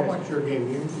 How about your game?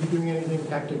 Are you doing anything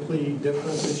tactically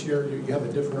different this year? Do you have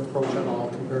a different approach at all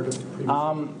compared to previous?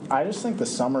 I just think the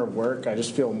summer work, I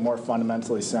just feel more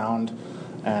fundamentally sound,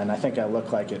 and I think I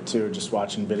look like it too, just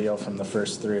watching video from the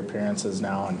first 3 appearances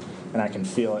now, and I can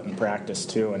feel it in practice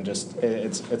too, and just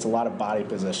it's a lot of body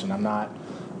position. I'm not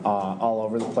all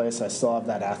over the place. I still have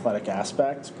that athletic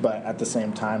aspect, but at the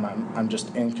same time, I'm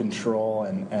just in control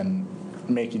and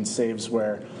making saves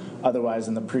where otherwise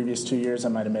in the previous 2 years I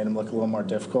might have made them look a little more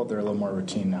difficult. They're a little more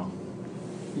routine now.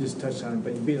 You just touched on it,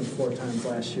 but you beat them 4 times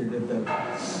last year. Did the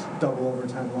double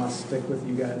overtime loss stick with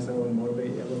you guys? That would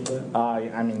motivate you a little bit?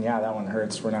 That one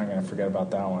hurts. We're not going to forget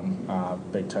about that one.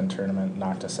 Big Ten tournament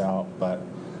knocked us out, but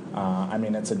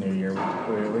it's a new year.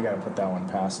 We got to put that one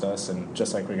past us, and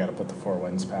just like we got to put the 4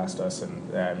 wins past us,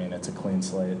 and it's a clean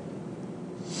slate.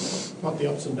 About the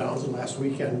ups and downs of last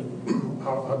weekend,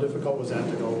 how difficult was that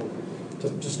to go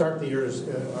to start the year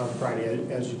on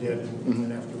Friday as you did, and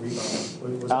then after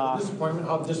rebound? Was that a disappointment?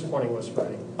 How disappointing was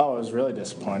Friday? Oh, it was really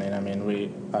disappointing.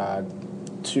 We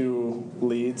 2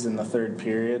 leads in the third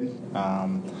period,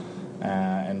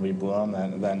 and we blew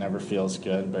them. That never feels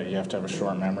good, but you have to have a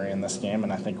short memory in this game,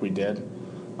 and I think we did.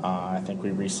 I think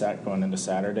we reset going into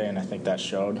Saturday, and I think that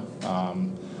showed,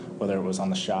 whether it was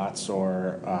on the shots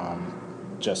or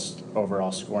just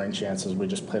overall scoring chances. We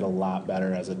just played a lot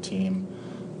better as a team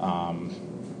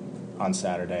on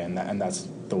Saturday, and that's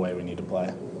the way we need to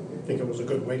play. Think it was a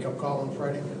good wake-up call on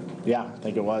Friday? Yeah, I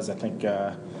think it was. I think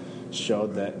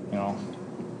showed that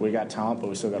we got talent, but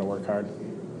we still got to work hard.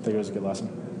 I think it was a good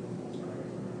lesson.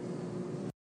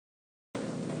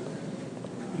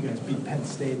 You guys beat Penn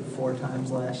State 4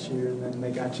 times last year, and then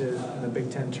they got you in the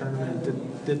Big Ten tournament.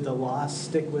 Did the loss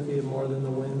stick with you more than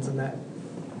the wins in that?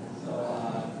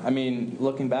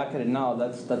 Looking back at it now,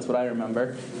 that's what I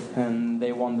remember. And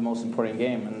they won the most important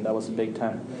game, and that was the Big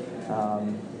Ten.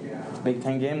 Big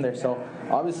Ten game there. So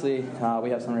obviously we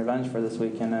have some revenge for this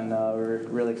weekend, and we're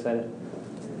really excited.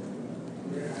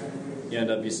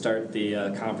 You start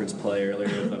the conference play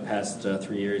earlier. The past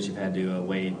 3 years, you've had to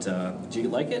wait. Do you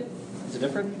like it? Is it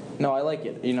different? No, I like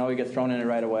it. We get thrown in it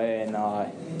right away, and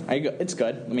it's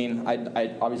good.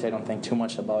 I obviously I don't think too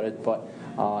much about it, but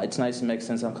it's nice to mix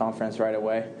in some conference right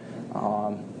away.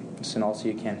 And also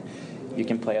you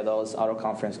can play those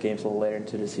out-of-conference games a little later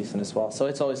into the season as well. So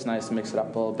it's always nice to mix it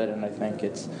up a little bit, and I think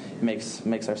it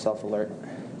makes ourselves alert.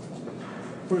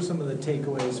 What are some of the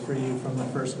takeaways for you from the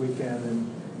first weekend,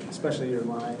 and especially your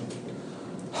line?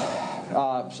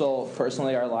 So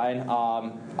personally, our line,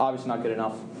 obviously not good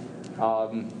enough.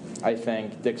 I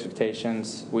think the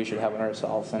expectations we should have on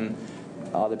ourselves and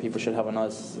the people should have on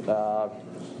us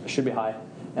should be high,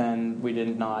 and we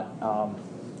did not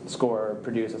score or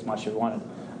produce as much as we wanted.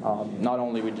 Not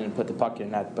only we didn't put the puck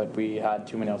in net, but we had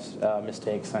too many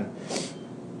mistakes, and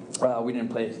we didn't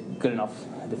play good enough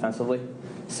defensively.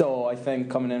 So I think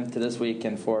coming into this week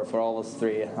and for all those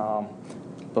 3,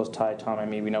 both Ty, Tom,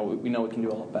 and me, we know we can do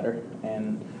a lot better,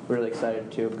 and we're really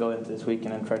excited to go into this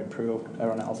weekend and try to prove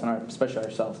everyone else, and especially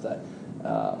ourselves, that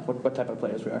what type of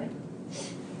players we are.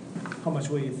 How much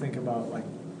will you think about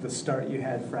the start you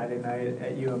had Friday night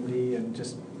at UMD and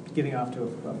just getting off to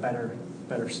a better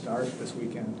start this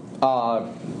weekend?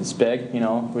 It's big. We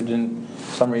didn't.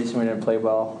 For some reason we didn't play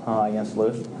well against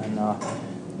Duluth, and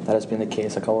that has been the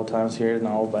case a couple of times here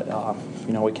now. But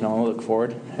we can only look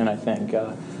forward, and I think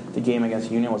the game against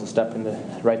Union was a step in the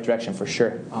right direction for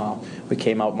sure. We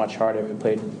came out much harder. We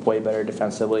played way better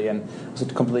defensively, and it was a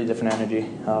completely different energy.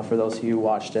 For those of you who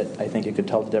watched it, I think you could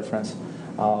tell the difference.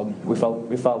 We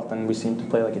felt, and we seemed to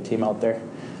play like a team out there.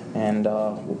 And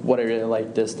what I really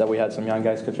liked is that we had some young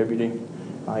guys contributing.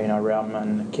 Ram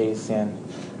and Casey and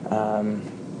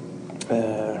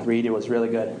Reed. It was really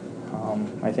good.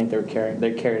 I think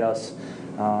they carried us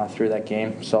through that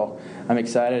game. So I'm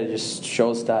excited. It just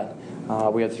shows that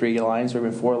we have 3 lines. We've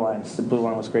been 4 lines. The blue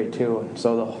line was great too.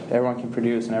 So everyone can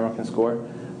produce and everyone can score.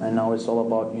 And now it's all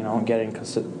about getting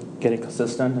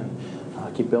consistent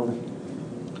and keep building.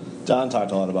 Don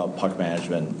talked a lot about puck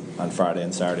management on Friday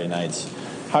and Saturday nights.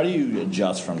 How do you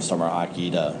adjust from summer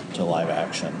hockey to live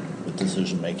action with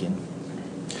decision making?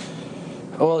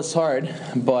 Well, it's hard,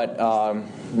 but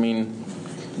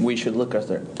we should look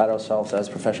at ourselves as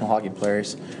professional hockey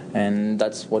players, and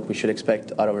that's what we should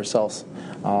expect out of ourselves.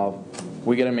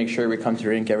 We got to make sure we come to the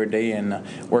rink every day and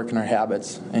work on our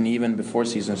habits. And even before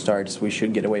season starts, we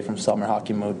should get away from summer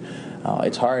hockey mode.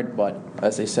 It's hard, but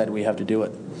as I said, we have to do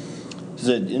it. Does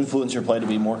it influence your play to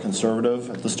be more conservative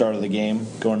at the start of the game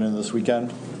going into this weekend?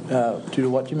 To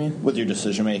what you mean? With your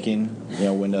decision making,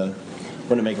 when to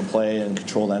make a play and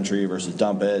control the entry versus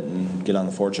dump it and get on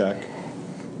the forecheck.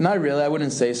 Not really. I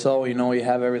wouldn't say so. You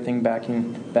have everything back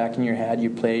in your head. You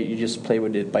just play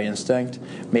with it by instinct.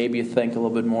 Maybe you think a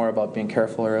little bit more about being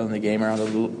careful early in the game around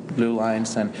the blue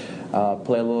lines and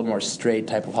play a little more straight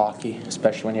type of hockey,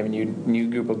 especially when you have a new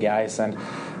group of guys and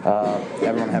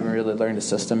everyone haven't really learned the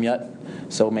system yet.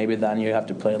 So maybe then you have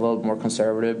to play a little more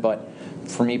conservative. But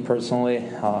for me personally,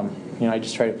 I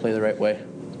just try to play the right way,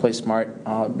 play smart,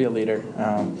 be a leader,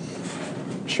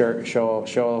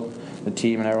 show the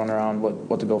team and everyone around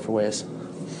what the Gopher way is.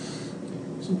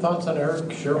 Some thoughts on Eric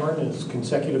Schiehorn and his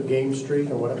consecutive game streak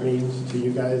and what it means to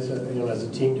you guys, as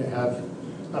a team to have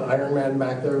an Ironman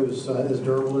back there who's as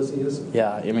durable as he is?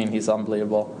 Yeah, he's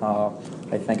unbelievable.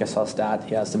 I think I saw a stat.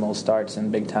 He has the most starts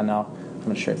in Big Ten now. I'm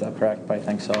not sure if that's correct, but I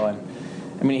think so.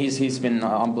 And he's been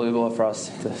unbelievable for us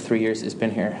the 3 years he's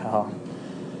been here.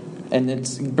 And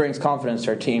it brings confidence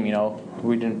to our team.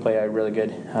 We didn't play a really good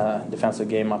defensive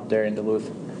game up there in Duluth,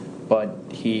 but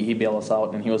he bailed us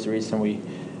out, and he was the reason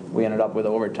we ended up with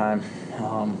overtime.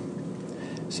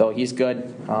 So he's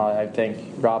good. I think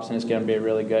Robson is going to be a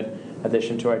really good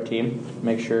addition to our team.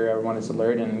 Make sure everyone is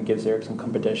alert and gives Eric some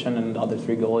competition and the other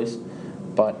 3 goalies.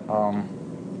 But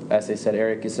as I said,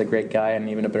 Eric is a great guy and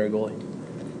even a better goalie.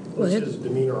 What's his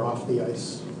demeanor off the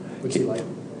ice? What's he like?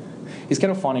 He's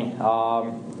kind of funny.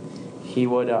 He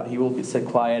will sit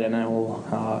quiet and then will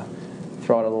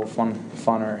throw out a little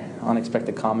fun or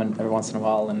unexpected comment every once in a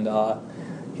while. And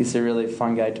he's a really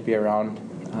fun guy to be around.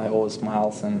 Always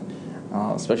smiles and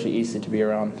especially easy to be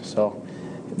around. So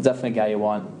definitely a guy you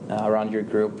want around your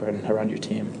group and around your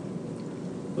team.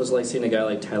 It was like seeing a guy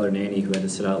like Tyler Nanny, who had to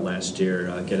sit out last year,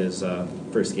 get his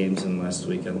first games in last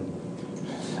weekend.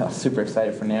 I was super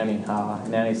excited for Nanny.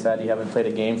 Nanny said he haven't played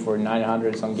a game for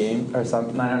 900 some days.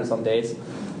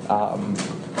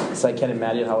 So I can't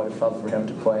imagine how it felt for him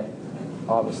to play.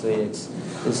 Obviously,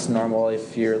 it's normal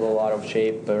if you're a little out of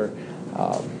shape or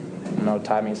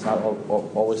timing's not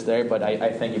always there. But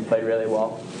I think he played really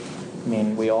well.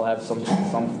 We all have some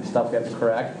stuff we have to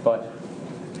correct, but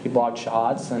he blocked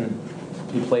shots and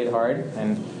he played hard,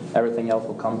 and everything else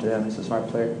will come to him. He's a smart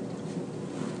player.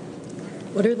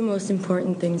 What are the most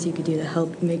important things you could do to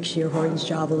help make Schiehorn's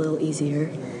job a little easier?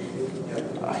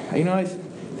 I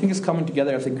think it's coming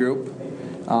together as a group,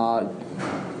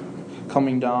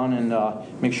 coming down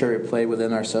and make sure we play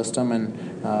within our system, and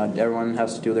everyone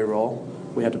has to do their role.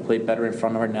 We have to play better in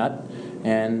front of our net,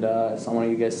 and some of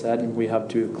you guys said we have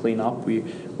to clean up.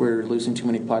 We're losing too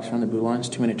many pucks from the blue lines,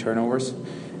 too many turnovers,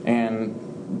 and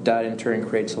that in turn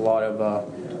creates a lot of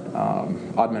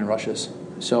odd man rushes.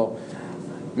 So,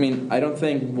 I don't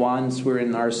think once we're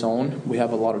in our zone, we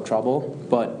have a lot of trouble.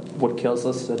 But what kills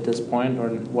us at this point, or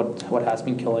what has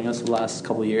been killing us the last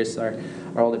couple of years, are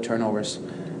all the turnovers.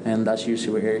 And that's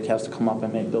usually where Eric has to come up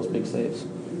and make those big saves.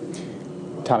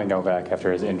 Tommy Novak,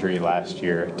 after his injury last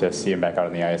year, to see him back out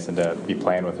on the ice and to be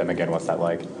playing with him again, what's that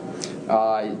like?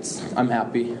 I'm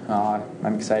happy.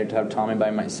 I'm excited to have Tommy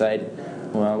by my side.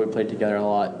 Well, we played together a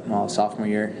lot sophomore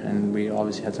year, and we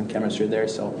obviously had some chemistry there.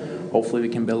 So hopefully we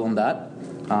can build on that.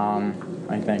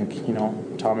 I think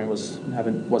Tommy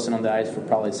wasn't on the ice for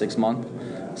probably 6 months.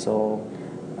 So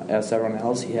as everyone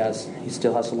else, he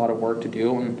still has a lot of work to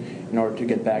do in order to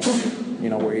get back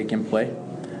where he can play.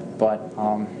 But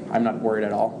I'm not worried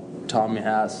at all. Tommy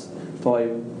has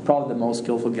probably the most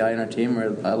skillful guy in our team,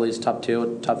 or at least top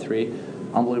 2, top 3.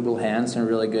 Unbelievable hands and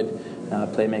really good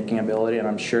playmaking ability, and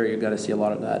I'm sure you're going to see a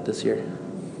lot of that this year.